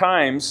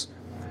 sometimes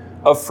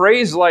a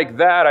phrase like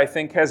that, I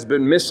think, has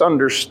been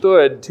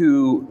misunderstood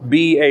to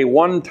be a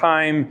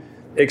one-time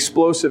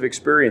explosive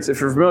experience. If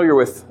you're familiar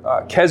with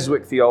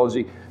Keswick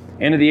theology,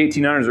 end of the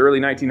 1800s, early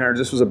 1900s,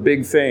 this was a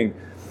big thing.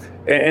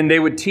 And they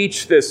would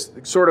teach this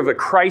sort of a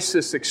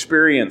crisis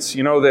experience,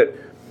 that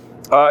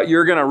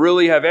you're going to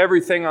really have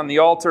everything on the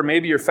altar.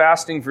 Maybe you're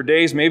fasting for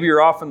days. Maybe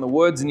you're off in the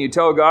woods and you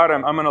tell God,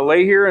 I'm going to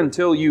lay here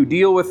until you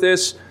deal with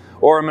this,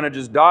 or I'm going to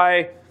just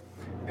die.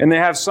 And they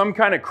have some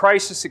kind of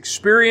crisis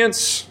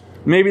experience.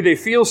 Maybe they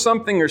feel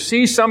something or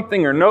see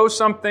something or know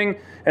something,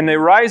 and they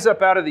rise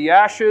up out of the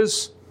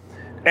ashes,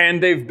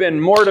 and they've been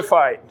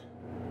mortified.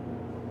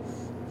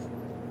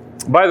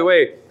 By the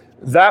way,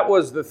 that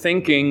was the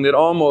thinking that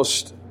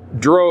almost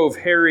drove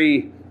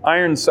Harry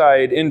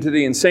Ironside into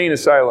the insane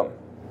asylum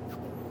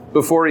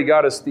before he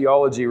got his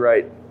theology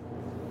right.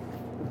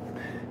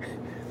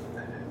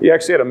 He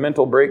actually had a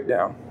mental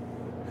breakdown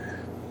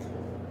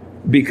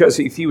because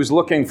he was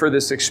looking for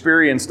this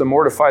experience to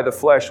mortify the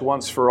flesh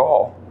once for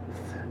all.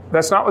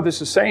 That's not what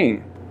this is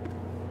saying.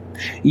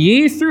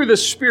 Ye through the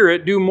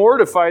Spirit do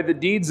mortify the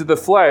deeds of the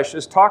flesh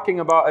is talking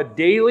about a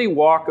daily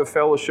walk of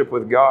fellowship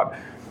with God.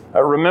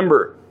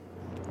 Remember,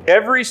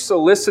 every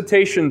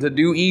solicitation to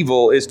do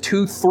evil is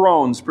two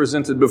thrones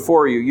presented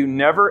before you. You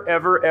never,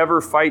 ever, ever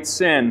fight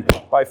sin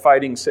by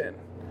fighting sin.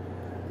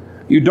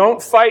 You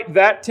don't fight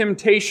that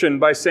temptation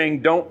by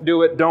saying, don't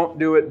do it, don't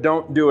do it,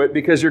 don't do it,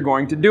 because you're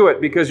going to do it,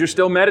 because you're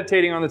still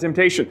meditating on the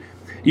temptation.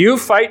 You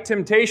fight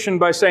temptation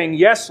by saying,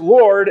 yes,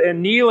 Lord,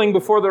 and kneeling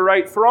before the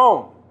right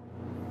throne.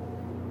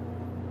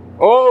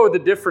 Oh, the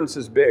difference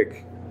is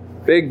big.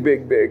 Big,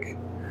 big, big.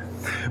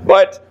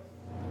 But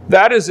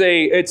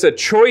it's a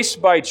choice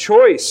by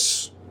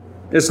choice.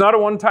 It's not a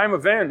one-time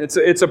event.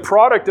 It's a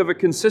product of a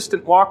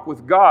consistent walk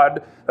with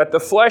God, that the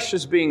flesh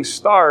is being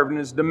starved and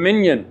His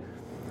dominion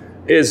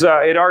is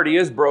it already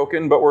is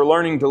broken, but we're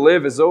learning to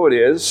live as though it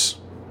is.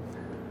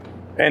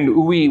 And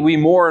we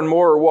more and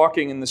more are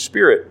walking in the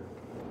Spirit.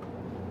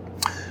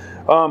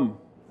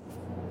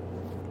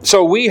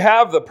 So we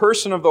have the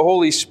person of the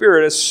Holy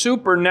Spirit, a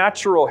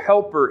supernatural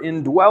helper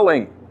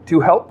indwelling to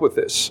help with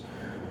this.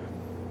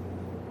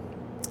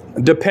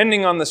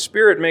 Depending on the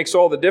Spirit makes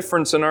all the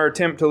difference in our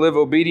attempt to live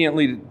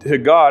obediently to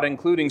God,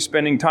 including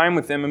spending time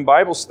with Him in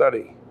Bible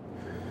study.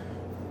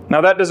 Now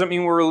that doesn't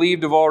mean we're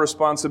relieved of all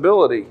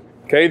responsibility.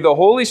 Okay, the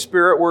Holy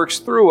Spirit works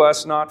through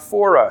us, not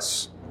for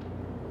us.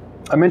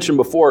 I mentioned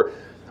before,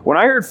 when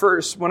I read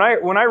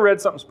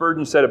something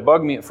Spurgeon said, it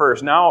bugged me at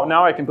first.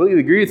 Now I completely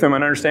agree with him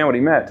and understand what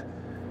he meant.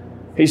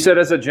 He said,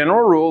 as a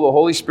general rule, the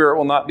Holy Spirit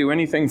will not do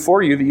anything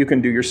for you that you can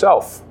do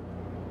yourself.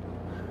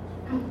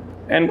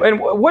 And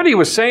what he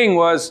was saying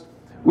was,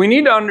 we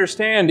need to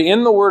understand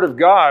in the Word of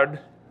God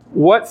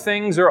what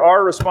things are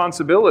our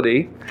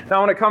responsibility.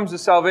 Now, when it comes to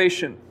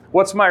salvation,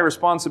 what's my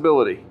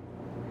responsibility?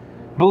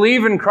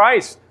 Believe in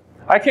Christ.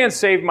 I can't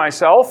save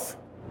myself.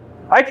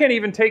 I can't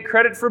even take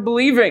credit for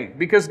believing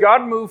because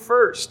God moved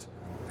first.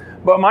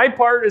 But my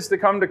part is to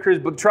come to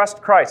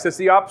trust Christ. That's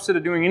the opposite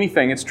of doing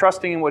anything. It's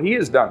trusting in what He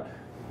has done.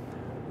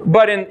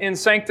 But in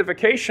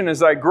sanctification,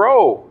 as I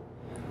grow,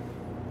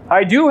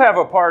 I do have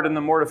a part in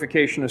the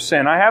mortification of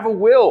sin. I have a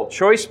will,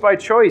 choice by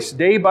choice,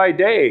 day by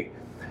day.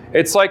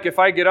 It's like if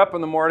I get up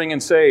in the morning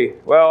and say,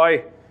 well,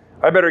 I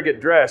better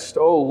get dressed.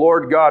 Oh,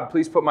 Lord God,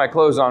 please put my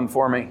clothes on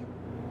for me.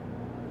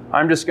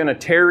 I'm just going to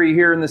tarry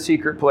here in the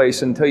secret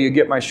place until you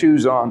get my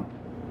shoes on.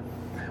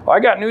 Well, I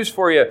got news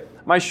for you.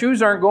 My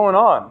shoes aren't going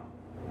on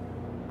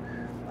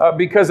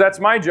because that's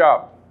my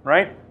job,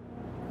 right?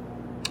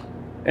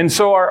 And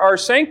so our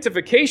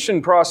sanctification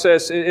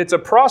process, it's a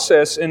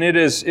process, and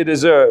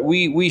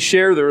we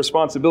share the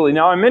responsibility.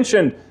 Now, I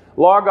mentioned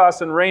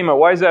Logos and Rhema.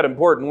 Why is that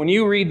important? When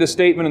you read the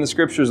statement in the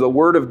Scriptures, the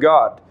Word of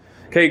God.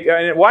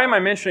 Okay, why am I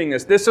mentioning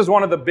this? This is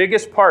one of the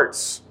biggest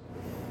parts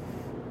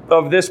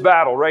of this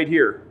battle right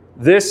here.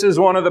 This is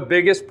one of the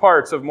biggest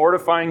parts of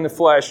mortifying the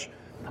flesh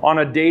on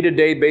a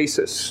day-to-day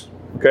basis.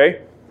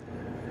 Okay?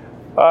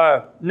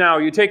 Now,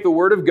 you take the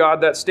Word of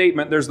God, that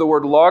statement, there's the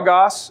word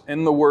Logos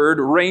and the word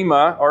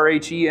Rhema,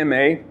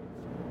 R-H-E-M-A.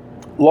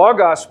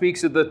 Logos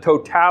speaks of the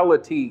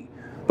totality,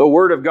 the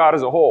Word of God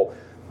as a whole.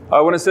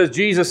 When it says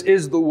Jesus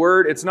is the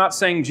Word, it's not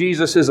saying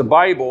Jesus is a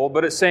Bible,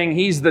 but it's saying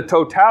He's the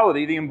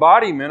totality, the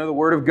embodiment of the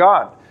Word of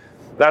God.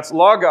 That's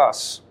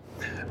Logos.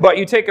 But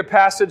you take a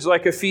passage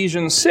like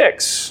Ephesians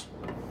 6,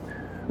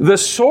 the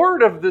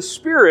sword of the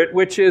Spirit,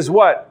 which is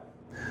what?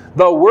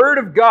 The Word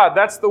of God.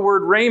 That's the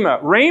word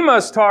Rhema. Rhema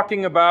is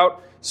talking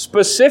about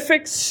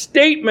specific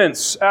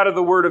statements out of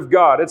the Word of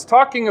God. It's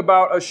talking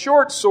about a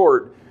short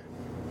sword.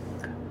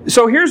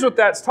 So here's what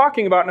that's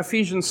talking about in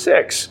Ephesians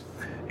 6.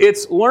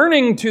 It's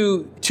learning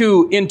to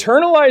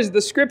internalize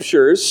the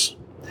Scriptures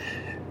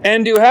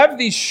and to have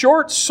these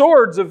short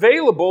swords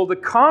available to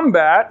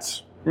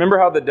combat. Remember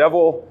how the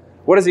devil,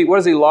 what is he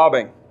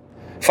lobbing?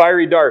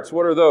 Fiery darts.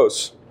 What are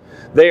those?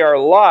 They are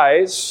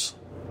lies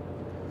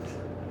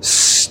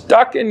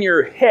stuck in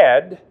your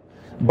head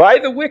by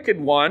the wicked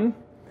one,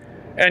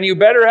 and you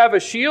better have a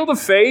shield of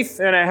faith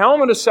and a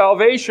helmet of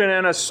salvation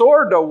and a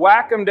sword to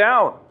whack them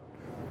down.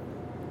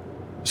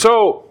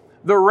 So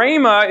the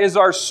Rhema is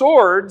our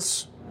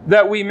swords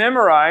that we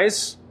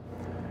memorize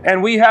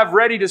and we have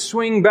ready to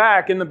swing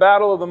back in the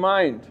battle of the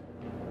mind.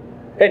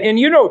 And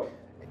you know,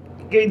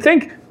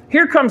 think,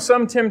 here comes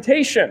some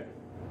temptation.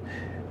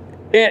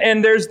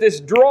 And there's this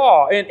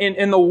draw,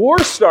 and the war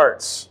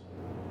starts.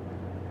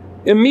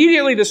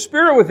 Immediately the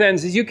Spirit within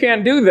says, you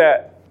can't do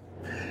that.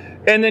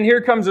 And then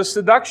here comes a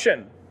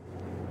seduction.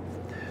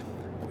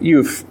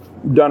 You've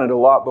done it a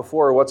lot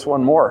before. What's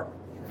one more?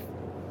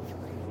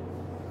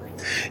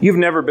 You've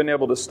never been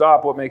able to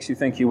stop. What makes you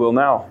think you will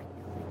now?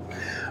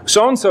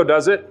 So-and-so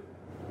does it.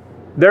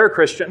 They're a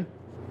Christian.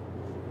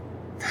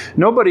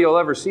 Nobody will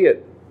ever see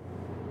it.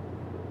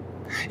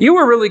 You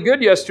were really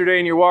good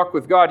yesterday in your walk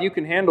with God. You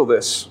can handle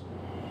this.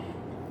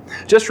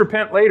 Just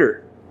repent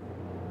later.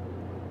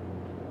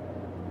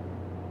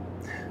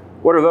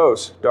 What are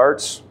those?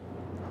 Darts?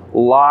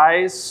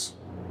 Lies?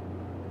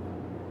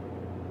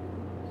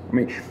 I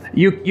mean,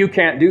 you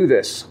can't do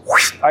this.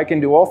 I can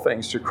do all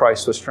things through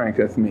Christ who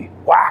strengtheneth me.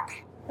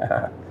 Whack!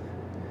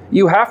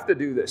 You have to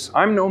do this.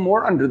 I'm no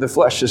more under the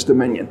flesh's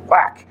dominion.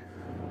 Whack!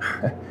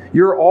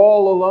 You're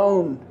all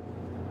alone.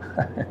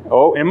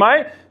 Oh, am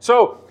I?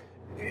 So,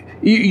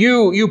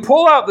 you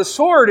pull out the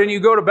sword and you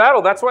go to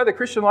battle. That's why the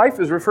Christian life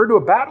is referred to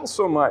a battle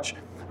so much.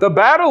 The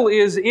battle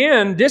is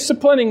in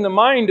disciplining the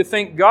mind to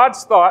think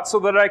God's thoughts so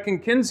that I can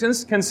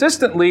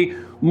consistently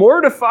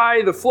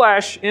mortify the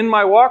flesh in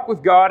my walk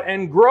with God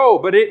and grow.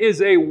 But it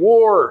is a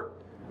war.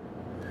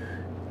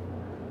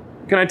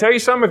 Can I tell you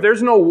something? If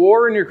there's no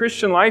war in your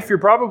Christian life, you're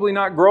probably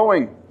not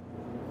growing.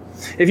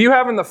 If you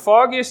haven't the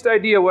foggiest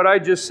idea what I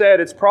just said,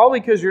 it's probably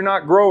because you're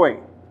not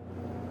growing.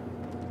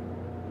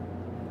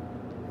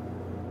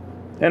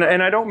 And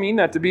I don't mean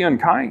that to be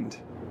unkind.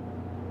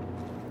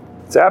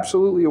 It's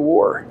absolutely a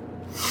war.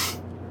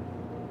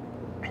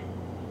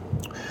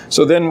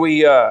 So then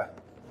we,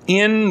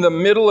 in the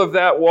middle of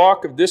that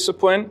walk of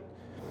discipline,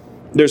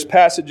 There's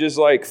passages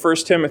like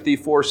 1 Timothy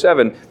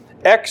 4:7.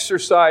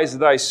 Exercise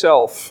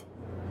thyself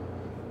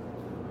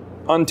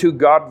unto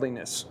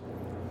godliness.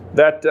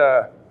 That,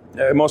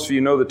 most of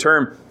you know the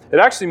term. It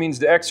actually means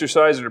to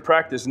exercise or to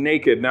practice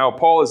naked. Now,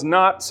 Paul is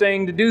not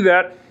saying to do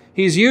that.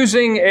 He's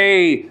using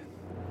a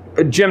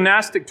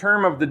gymnastic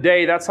term of the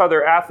day. That's how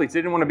they're athletes. They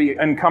didn't want to be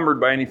encumbered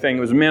by anything. It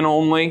was men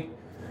only.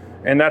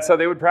 And that's how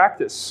they would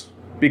practice,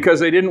 because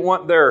they didn't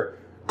want their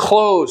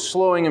clothes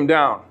slowing them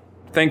down.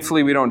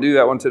 Thankfully, we don't do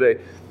that one today.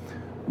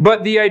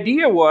 But the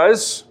idea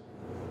was,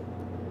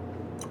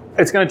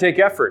 it's going to take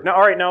effort. Now,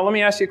 all right, now let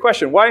me ask you a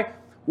question. Why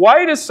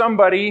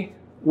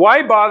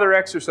bother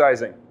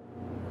exercising?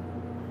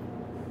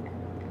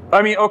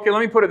 I mean, okay,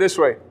 let me put it this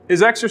way.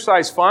 Is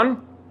exercise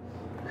fun?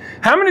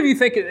 How many of you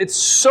think it's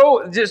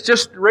so,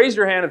 just raise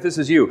your hand if this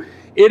is you.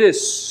 It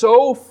is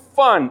so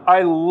fun.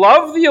 I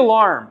love the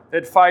alarm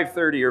at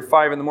 5:30 or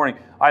 5 in the morning.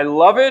 I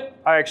love it.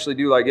 I actually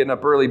do like getting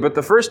up early, but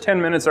the first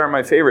 10 minutes aren't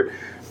my favorite.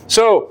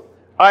 So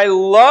I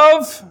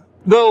love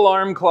the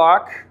alarm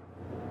clock.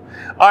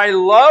 I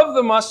love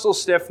the muscle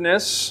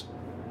stiffness.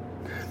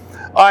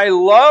 I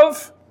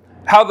love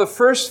how the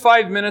first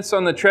 5 minutes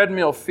on the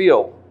treadmill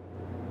feel.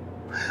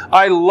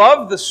 I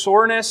love the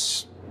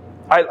soreness.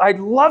 I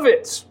love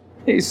it.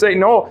 You say,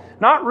 no,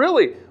 not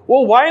really.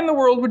 Well, why in the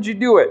world would you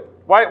do it?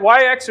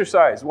 Why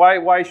exercise? Why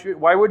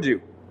would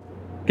you?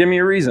 Give me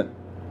a reason.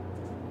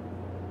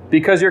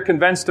 Because you're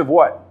convinced of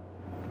what?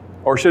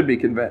 Or should be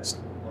convinced.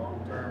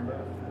 Long-term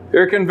benefit.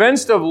 You're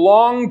convinced of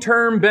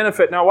long-term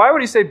benefit. Now, why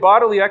would he say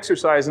bodily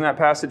exercise in that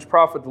passage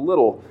profit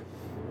little?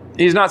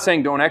 He's not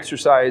saying don't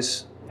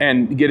exercise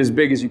and get as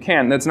big as you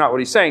can. That's not what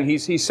he's saying.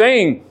 He's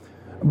saying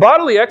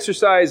bodily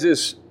exercise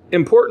is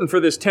important for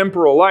this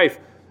temporal life,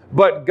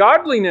 but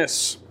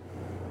godliness,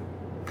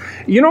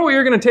 you know what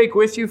you're going to take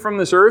with you from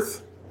this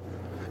earth?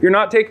 You're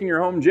not taking your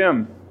home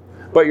gym,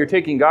 but you're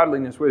taking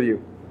godliness with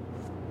you.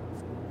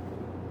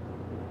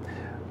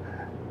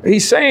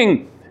 He's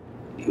saying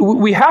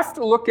we have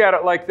to look at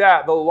it like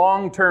that, the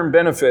long-term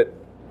benefit.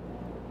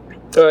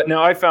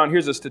 Now,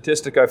 here's a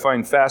statistic I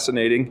find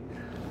fascinating,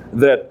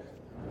 that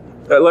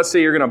let's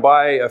say you're going to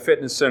buy a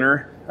fitness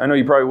center. I know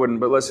you probably wouldn't,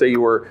 but let's say you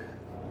were.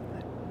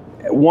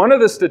 One of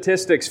the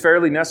statistics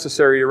fairly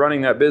necessary to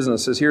running that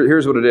business is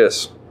here's what it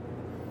is.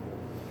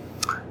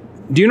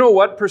 Do you know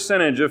what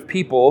percentage of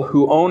people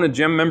who own a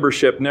gym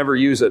membership never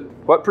use it?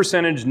 What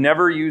percentage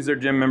never use their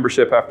gym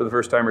membership after the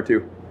first time or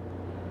two?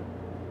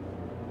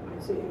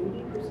 I'd say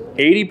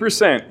 80%.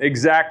 80%,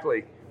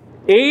 exactly.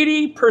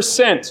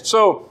 80%.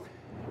 So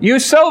you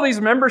sell these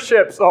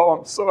memberships. Oh,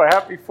 I'm so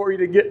happy for you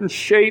to get in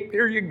shape.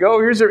 Here you go.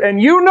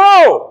 And you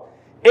know,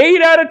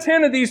 8 out of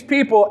 10 of these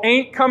people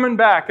ain't coming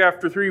back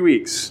after 3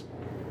 weeks.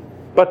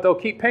 But they'll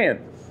keep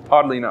paying,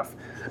 oddly enough.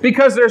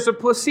 Because there's a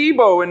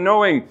placebo in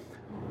knowing,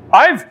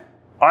 I'm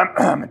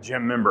a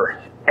gym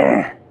member.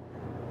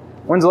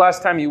 When's the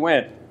last time you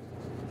went?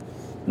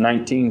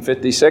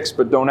 1956,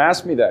 but don't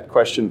ask me that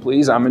question,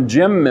 please. I'm a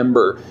gym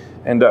member.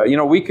 And,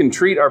 we can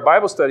treat our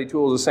Bible study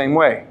tools the same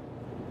way.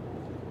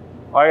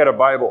 I got a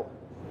Bible.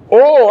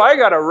 Oh, I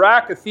got a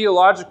rack of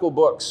theological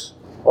books.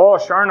 Oh,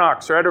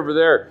 Charnock's right over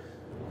there.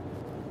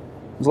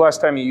 When's the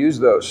last time you used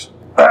those?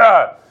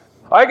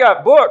 I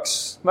got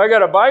books. I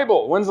got a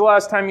Bible. When's the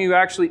last time you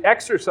actually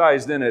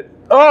exercised in it?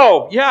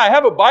 Oh, yeah, I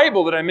have a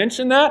Bible. Did I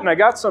mention that? And I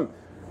got some.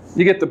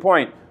 You get the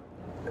point.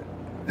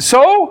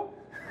 So,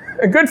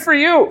 good for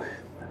you.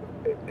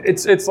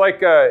 It's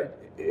like a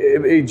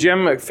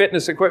gym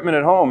fitness equipment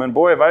at home. And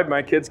boy,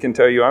 my kids can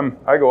tell you,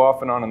 I go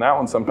off and on that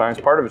one sometimes.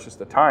 Part of it's just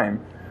the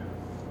time.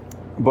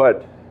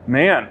 But,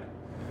 man.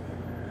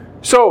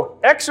 So,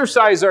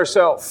 exercise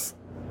ourselves.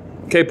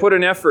 Okay, put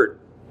in effort.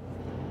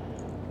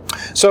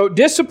 So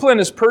discipline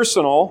is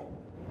personal.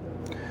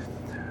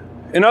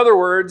 In other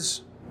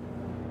words,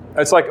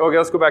 it's like, okay,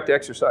 let's go back to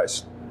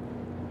exercise.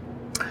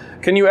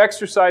 Can you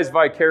exercise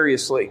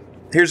vicariously?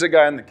 Here's a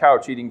guy on the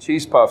couch eating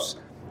cheese puffs,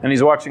 and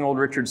he's watching old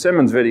Richard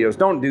Simmons videos.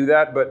 Don't do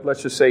that, but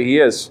let's just say he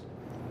is.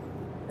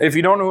 If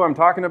you don't know who I'm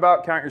talking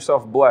about, count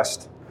yourself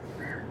blessed.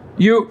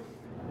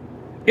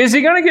 Is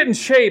he going to get in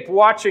shape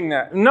watching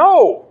that?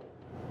 No.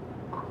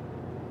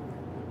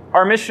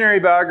 Our missionary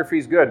biography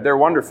is good. They're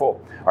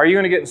wonderful. Are you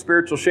going to get in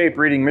spiritual shape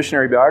reading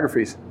missionary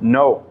biographies?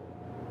 No.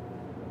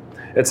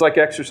 It's like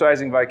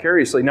exercising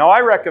vicariously. Now,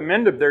 I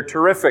recommend them. They're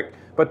terrific,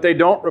 but they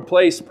don't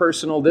replace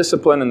personal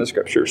discipline in the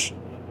Scriptures.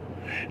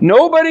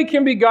 Nobody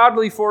can be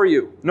godly for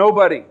you.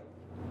 Nobody.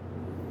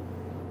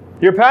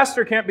 Your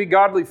pastor can't be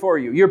godly for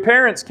you. Your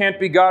parents can't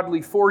be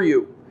godly for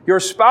you. Your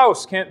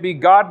spouse can't be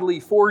godly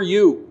for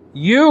you.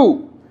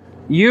 You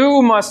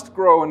must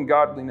grow in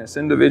godliness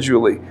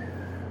individually.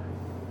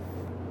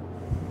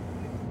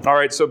 All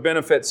right, so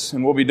benefits,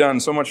 and we'll be done.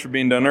 So much for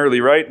being done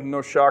early, right?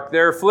 No shock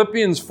there.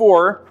 Philippians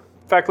 4.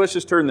 In fact, let's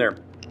just turn there.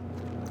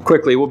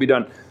 Quickly, we'll be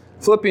done.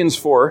 Philippians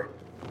 4.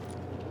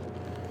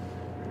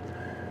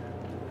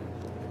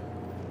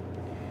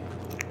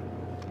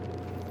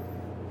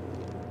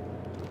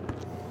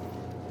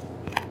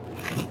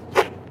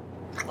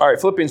 All right,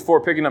 Philippians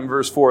 4, picking up in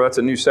verse 4. That's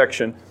a new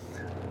section.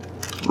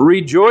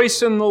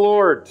 Rejoice in the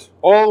Lord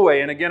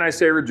always. And again, I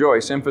say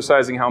rejoice,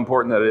 emphasizing how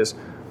important that is.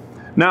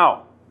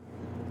 Now,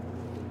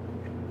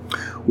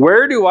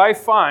 where do I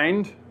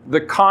find the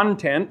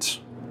content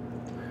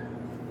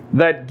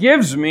that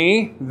gives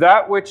me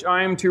that which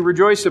I am to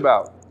rejoice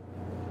about?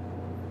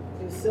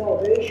 In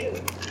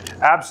salvation.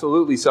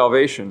 Absolutely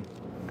salvation.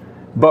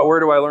 But where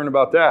do I learn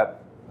about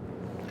that?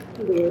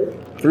 Through the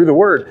Word. Through the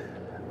Word.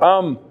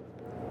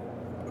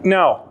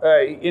 Now,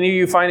 any of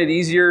you find it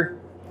easier?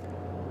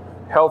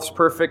 Health's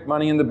perfect,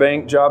 money in the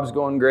bank, job's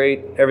going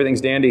great, everything's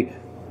dandy.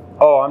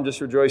 Oh, I'm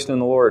just rejoicing in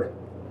the Lord.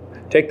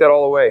 Take that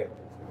all away.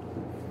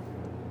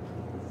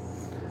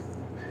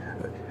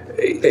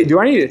 Do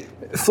I need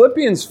it?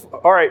 Philippians,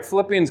 all right,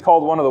 Philippians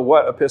called one of the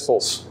what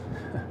epistles?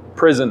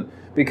 Prison,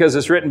 because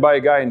it's written by a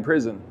guy in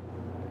prison.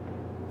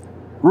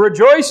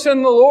 Rejoice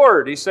in the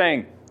Lord, he's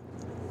saying.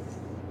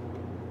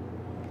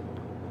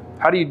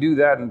 How do you do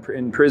that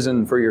in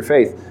prison for your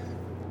faith?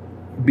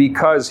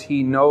 Because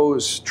he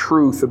knows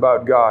truth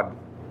about God.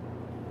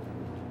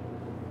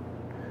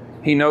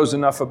 He knows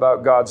enough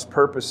about God's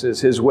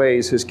purposes, His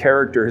ways, His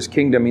character, His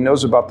kingdom. He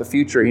knows about the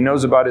future. He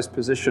knows about his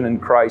position in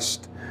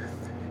Christ.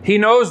 He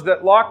knows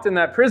that locked in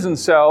that prison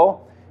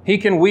cell, he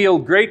can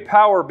wield great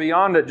power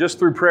beyond it just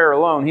through prayer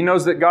alone. He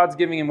knows that God's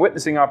giving him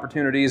witnessing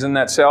opportunities in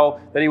that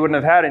cell that he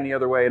wouldn't have had any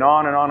other way, and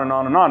on and on and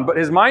on and on. But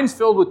his mind's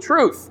filled with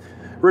truth.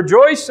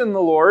 Rejoice in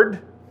the Lord.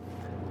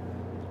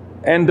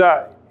 And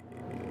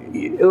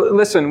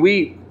listen,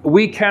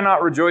 we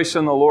cannot rejoice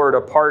in the Lord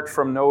apart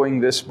from knowing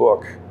this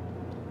book.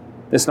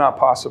 It's not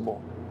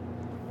possible.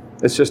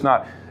 It's just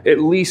not, at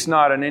least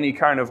not in any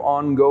kind of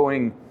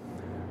ongoing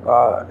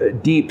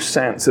deep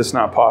sense. It's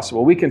not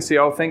possible. We can see,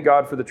 oh, thank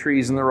God for the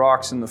trees and the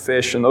rocks and the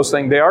fish and those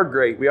things. They are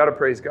great. We ought to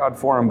praise God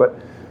for them. But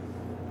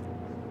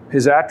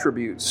His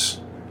attributes,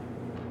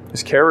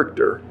 His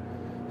character,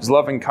 His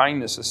loving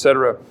kindness,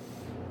 etc.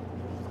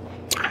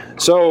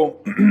 So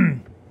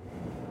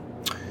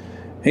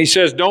he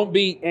says, don't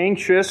be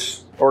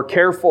anxious or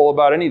careful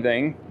about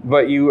anything,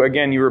 but you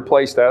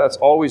replace that. That's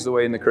always the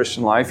way in the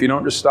Christian life. You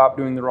don't just stop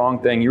doing the wrong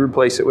thing. You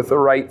replace it with the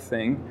right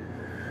thing.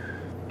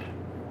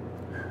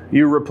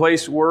 You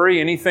replace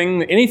worry, anything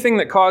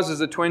that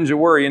causes a twinge of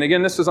worry. And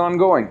again, this is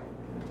ongoing.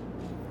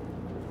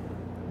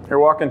 You're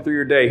walking through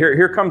your day.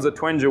 Here comes a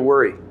twinge of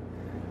worry.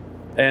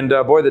 And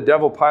boy, the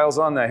devil piles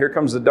on that. Here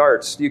comes the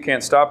darts. You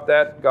can't stop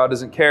that. God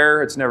doesn't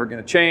care. It's never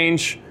going to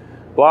change.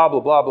 Blah, blah,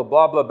 blah, blah,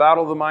 blah, blah.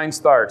 Battle of the mind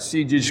starts.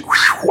 You just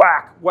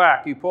whack,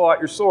 whack. You pull out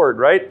your sword,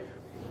 right?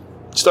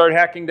 Start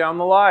hacking down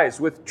the lies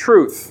with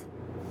truth.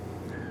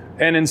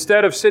 And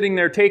instead of sitting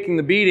there taking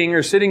the beating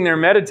or sitting there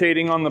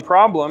meditating on the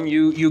problem,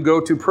 you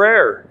go to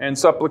prayer and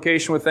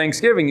supplication with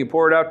thanksgiving. You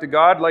pour it out to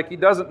God like He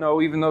doesn't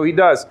know, even though He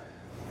does.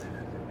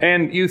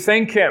 And you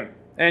thank Him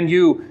and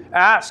you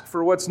ask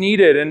for what's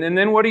needed. And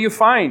then what do you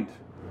find?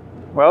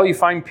 Well, you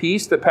find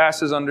peace that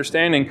passes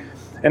understanding.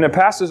 And it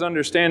passes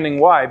understanding.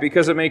 Why?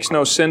 Because it makes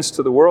no sense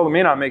to the world. It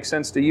may not make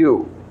sense to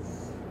you.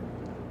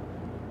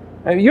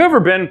 Have you ever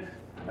been...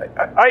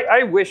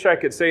 I wish I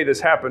could say this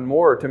happened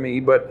more to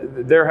me,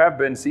 but there have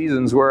been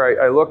seasons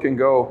where I look and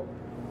go,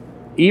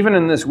 even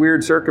in this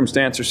weird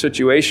circumstance or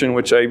situation,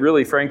 which I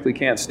really frankly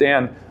can't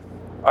stand,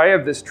 I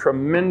have this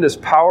tremendous,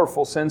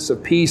 powerful sense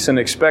of peace and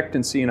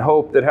expectancy and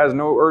hope that has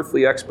no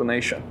earthly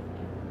explanation.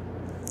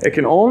 It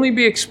can only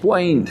be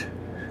explained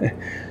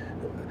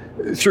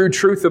through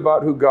truth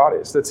about who God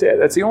is. That's it.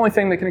 That's the only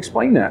thing that can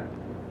explain that.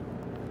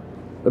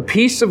 The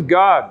peace of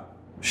God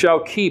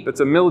shall keep, it's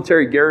a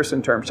military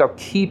garrison term, shall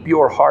keep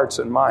your hearts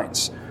and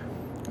minds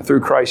through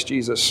Christ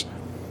Jesus.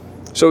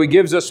 So He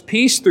gives us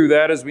peace through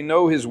that as we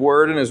know His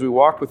Word and as we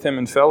walk with Him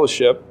in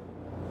fellowship.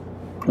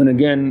 And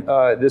again,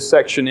 this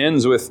section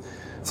ends with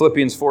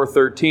Philippians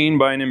 4:13,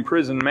 by an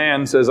imprisoned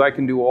man says, I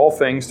can do all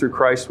things through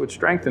Christ which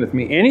strengtheneth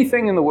me.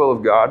 Anything in the will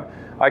of God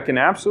I can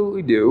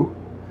absolutely do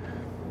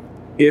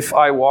if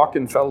I walk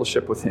in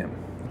fellowship with Him.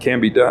 It can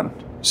be done.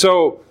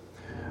 So,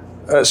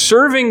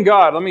 serving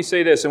God, let me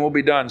say this and we'll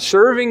be done.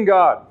 Serving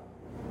God,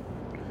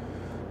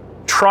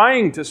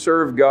 trying to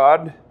serve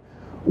God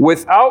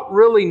without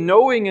really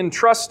knowing and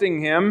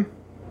trusting Him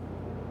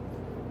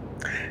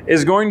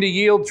is going to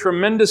yield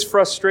tremendous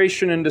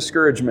frustration and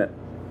discouragement.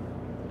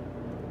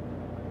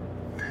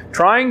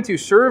 Trying to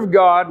serve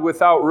God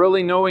without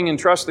really knowing and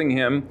trusting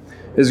Him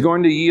is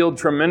going to yield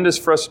tremendous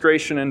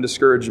frustration and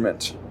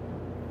discouragement.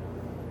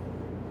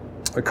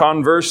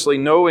 Conversely,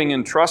 knowing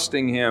and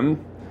trusting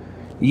Him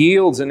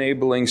yields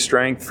enabling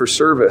strength for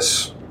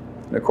service.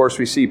 And of course,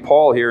 we see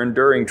Paul here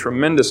enduring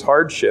tremendous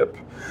hardship.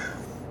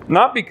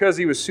 Not because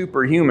he was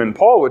superhuman.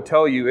 Paul would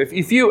tell you,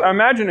 if you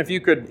imagine if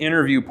you could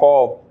interview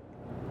Paul.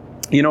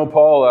 You know,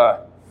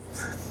 Paul,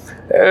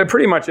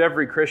 pretty much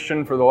every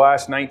Christian for the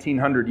last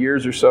 1900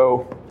 years or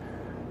so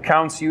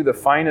counts you the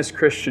finest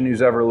Christian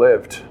who's ever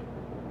lived.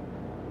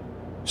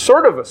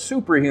 Sort of a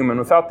superhuman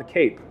without the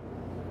cape.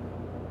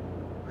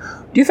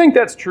 Do you think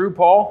that's true,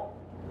 Paul?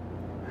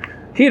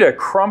 He'd have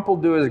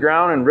crumpled to his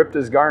ground and ripped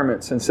his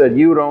garments and said,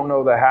 you don't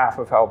know the half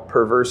of how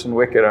perverse and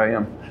wicked I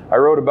am. I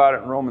wrote about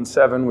it in Romans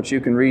 7, which you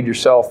can read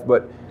yourself,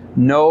 but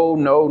No,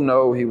 no,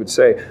 no, he would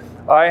say.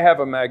 I have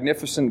a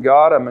magnificent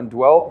God. I'm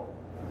indwelt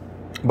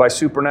by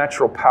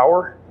supernatural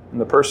power in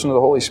the person of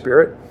the Holy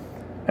Spirit,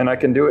 and I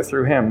can do it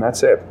through Him.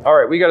 That's it. All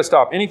right, we got to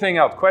stop. Anything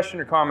else? Question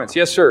or comments?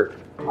 Yes, sir.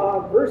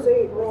 Verse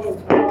 8,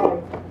 Romans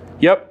 5,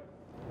 Yep.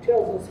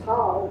 tells us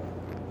how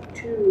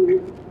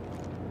to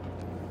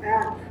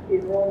act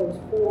in Romans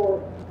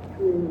 4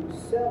 through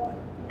 7.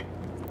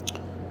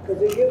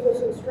 Because it gives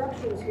us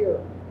instructions here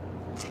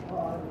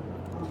on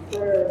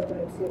prayer and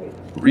thanksgiving.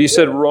 You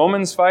said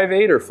Romans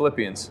 5:8 or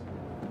Philippians?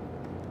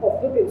 Oh,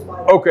 Philippians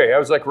 5. Okay, I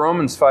was like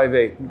Romans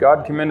 5:8.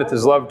 God commendeth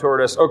His love toward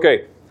us.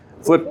 Okay,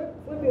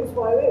 Philippians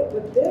 5:8.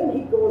 But then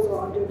he goes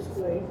on to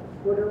explain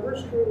whatever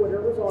is true,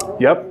 whatever is honorable,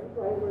 Yep. right,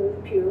 whatever is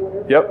pure,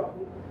 whatever Yep. is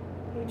godly.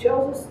 He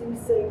tells us these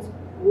things.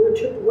 We're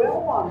to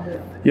dwell on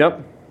them. Yep.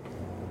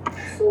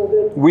 So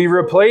that We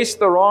replace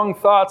the wrong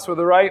thoughts with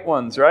the right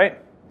ones, right?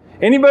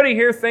 Anybody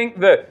here think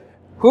that,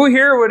 who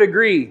here would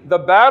agree, the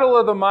battle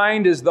of the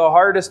mind is the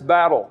hardest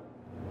battle?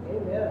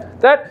 Amen.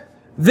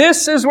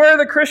 This is where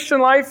the Christian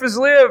life is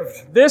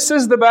lived. This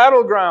is the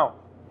battleground.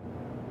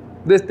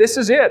 This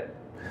is it.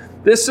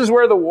 This is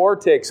where the war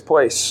takes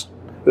place.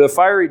 The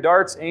fiery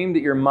darts aimed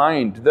at your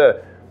mind.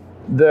 And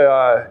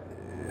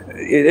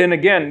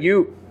again,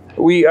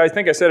 I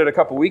think I said it a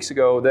couple weeks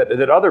ago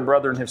that other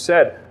brethren have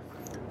said,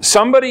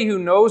 somebody who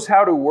knows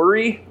how to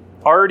worry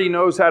already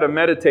knows how to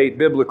meditate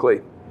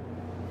biblically.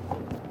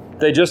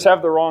 They just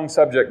have the wrong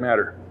subject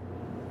matter.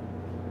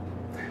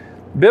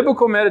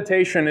 Biblical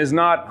meditation is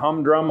not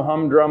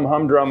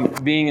humdrum,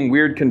 being in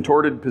weird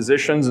contorted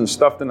positions and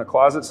stuffed in a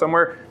closet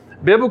somewhere.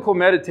 Biblical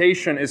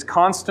meditation is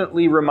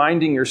constantly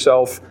reminding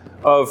yourself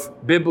of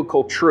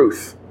biblical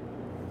truth.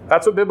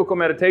 That's what biblical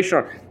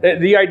meditation is.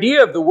 The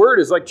idea of the word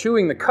is like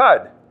chewing the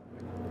cud.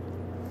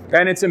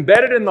 And it's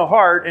embedded in the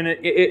heart, and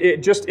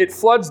it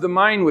floods the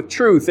mind with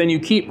truth, and you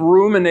keep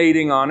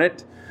ruminating on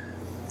it.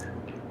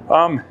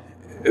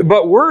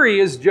 But worry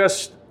is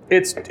just,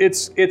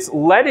 it's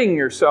letting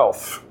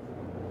yourself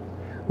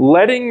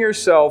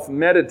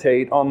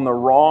meditate on the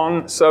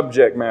wrong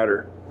subject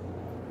matter.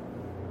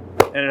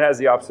 And it has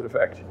the opposite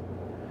effect.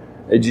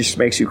 It just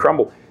makes you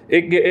crumble.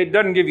 It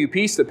doesn't give you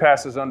peace that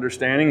passes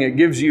understanding. It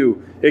gives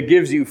you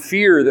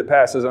fear that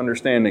passes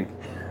understanding.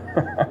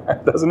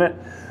 Doesn't it?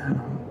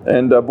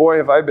 And boy,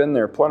 have I been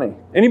there plenty.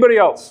 Anybody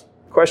else?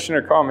 Question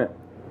or comment?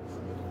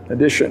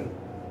 Addition.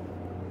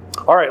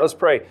 All right, let's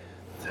pray.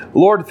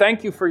 Lord,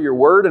 thank you for your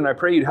word, and I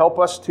pray you'd help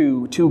us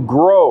to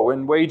grow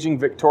in waging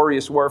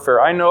victorious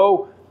warfare. I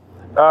know,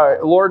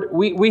 Lord,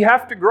 we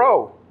have to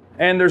grow,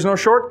 and there's no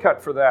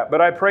shortcut for that. But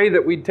I pray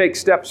that we'd take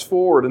steps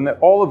forward and that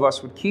all of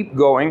us would keep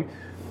going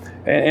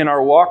in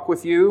our walk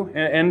with you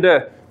and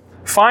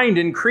find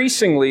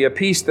increasingly a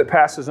peace that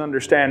passes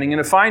understanding,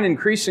 and to find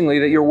increasingly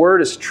that your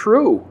word is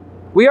true.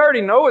 We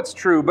already know it's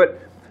true, but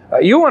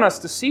you want us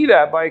to see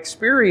that by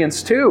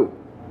experience too.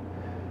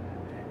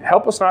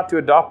 Help us not to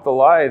adopt the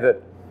lie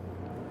that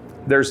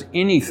there's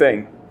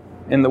anything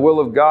in the will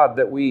of God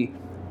that we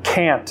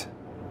can't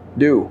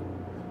do.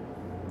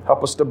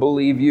 Help us to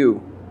believe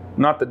you,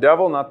 not the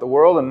devil, not the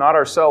world, and not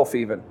ourselves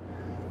even.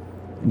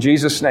 In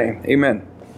Jesus' name, amen.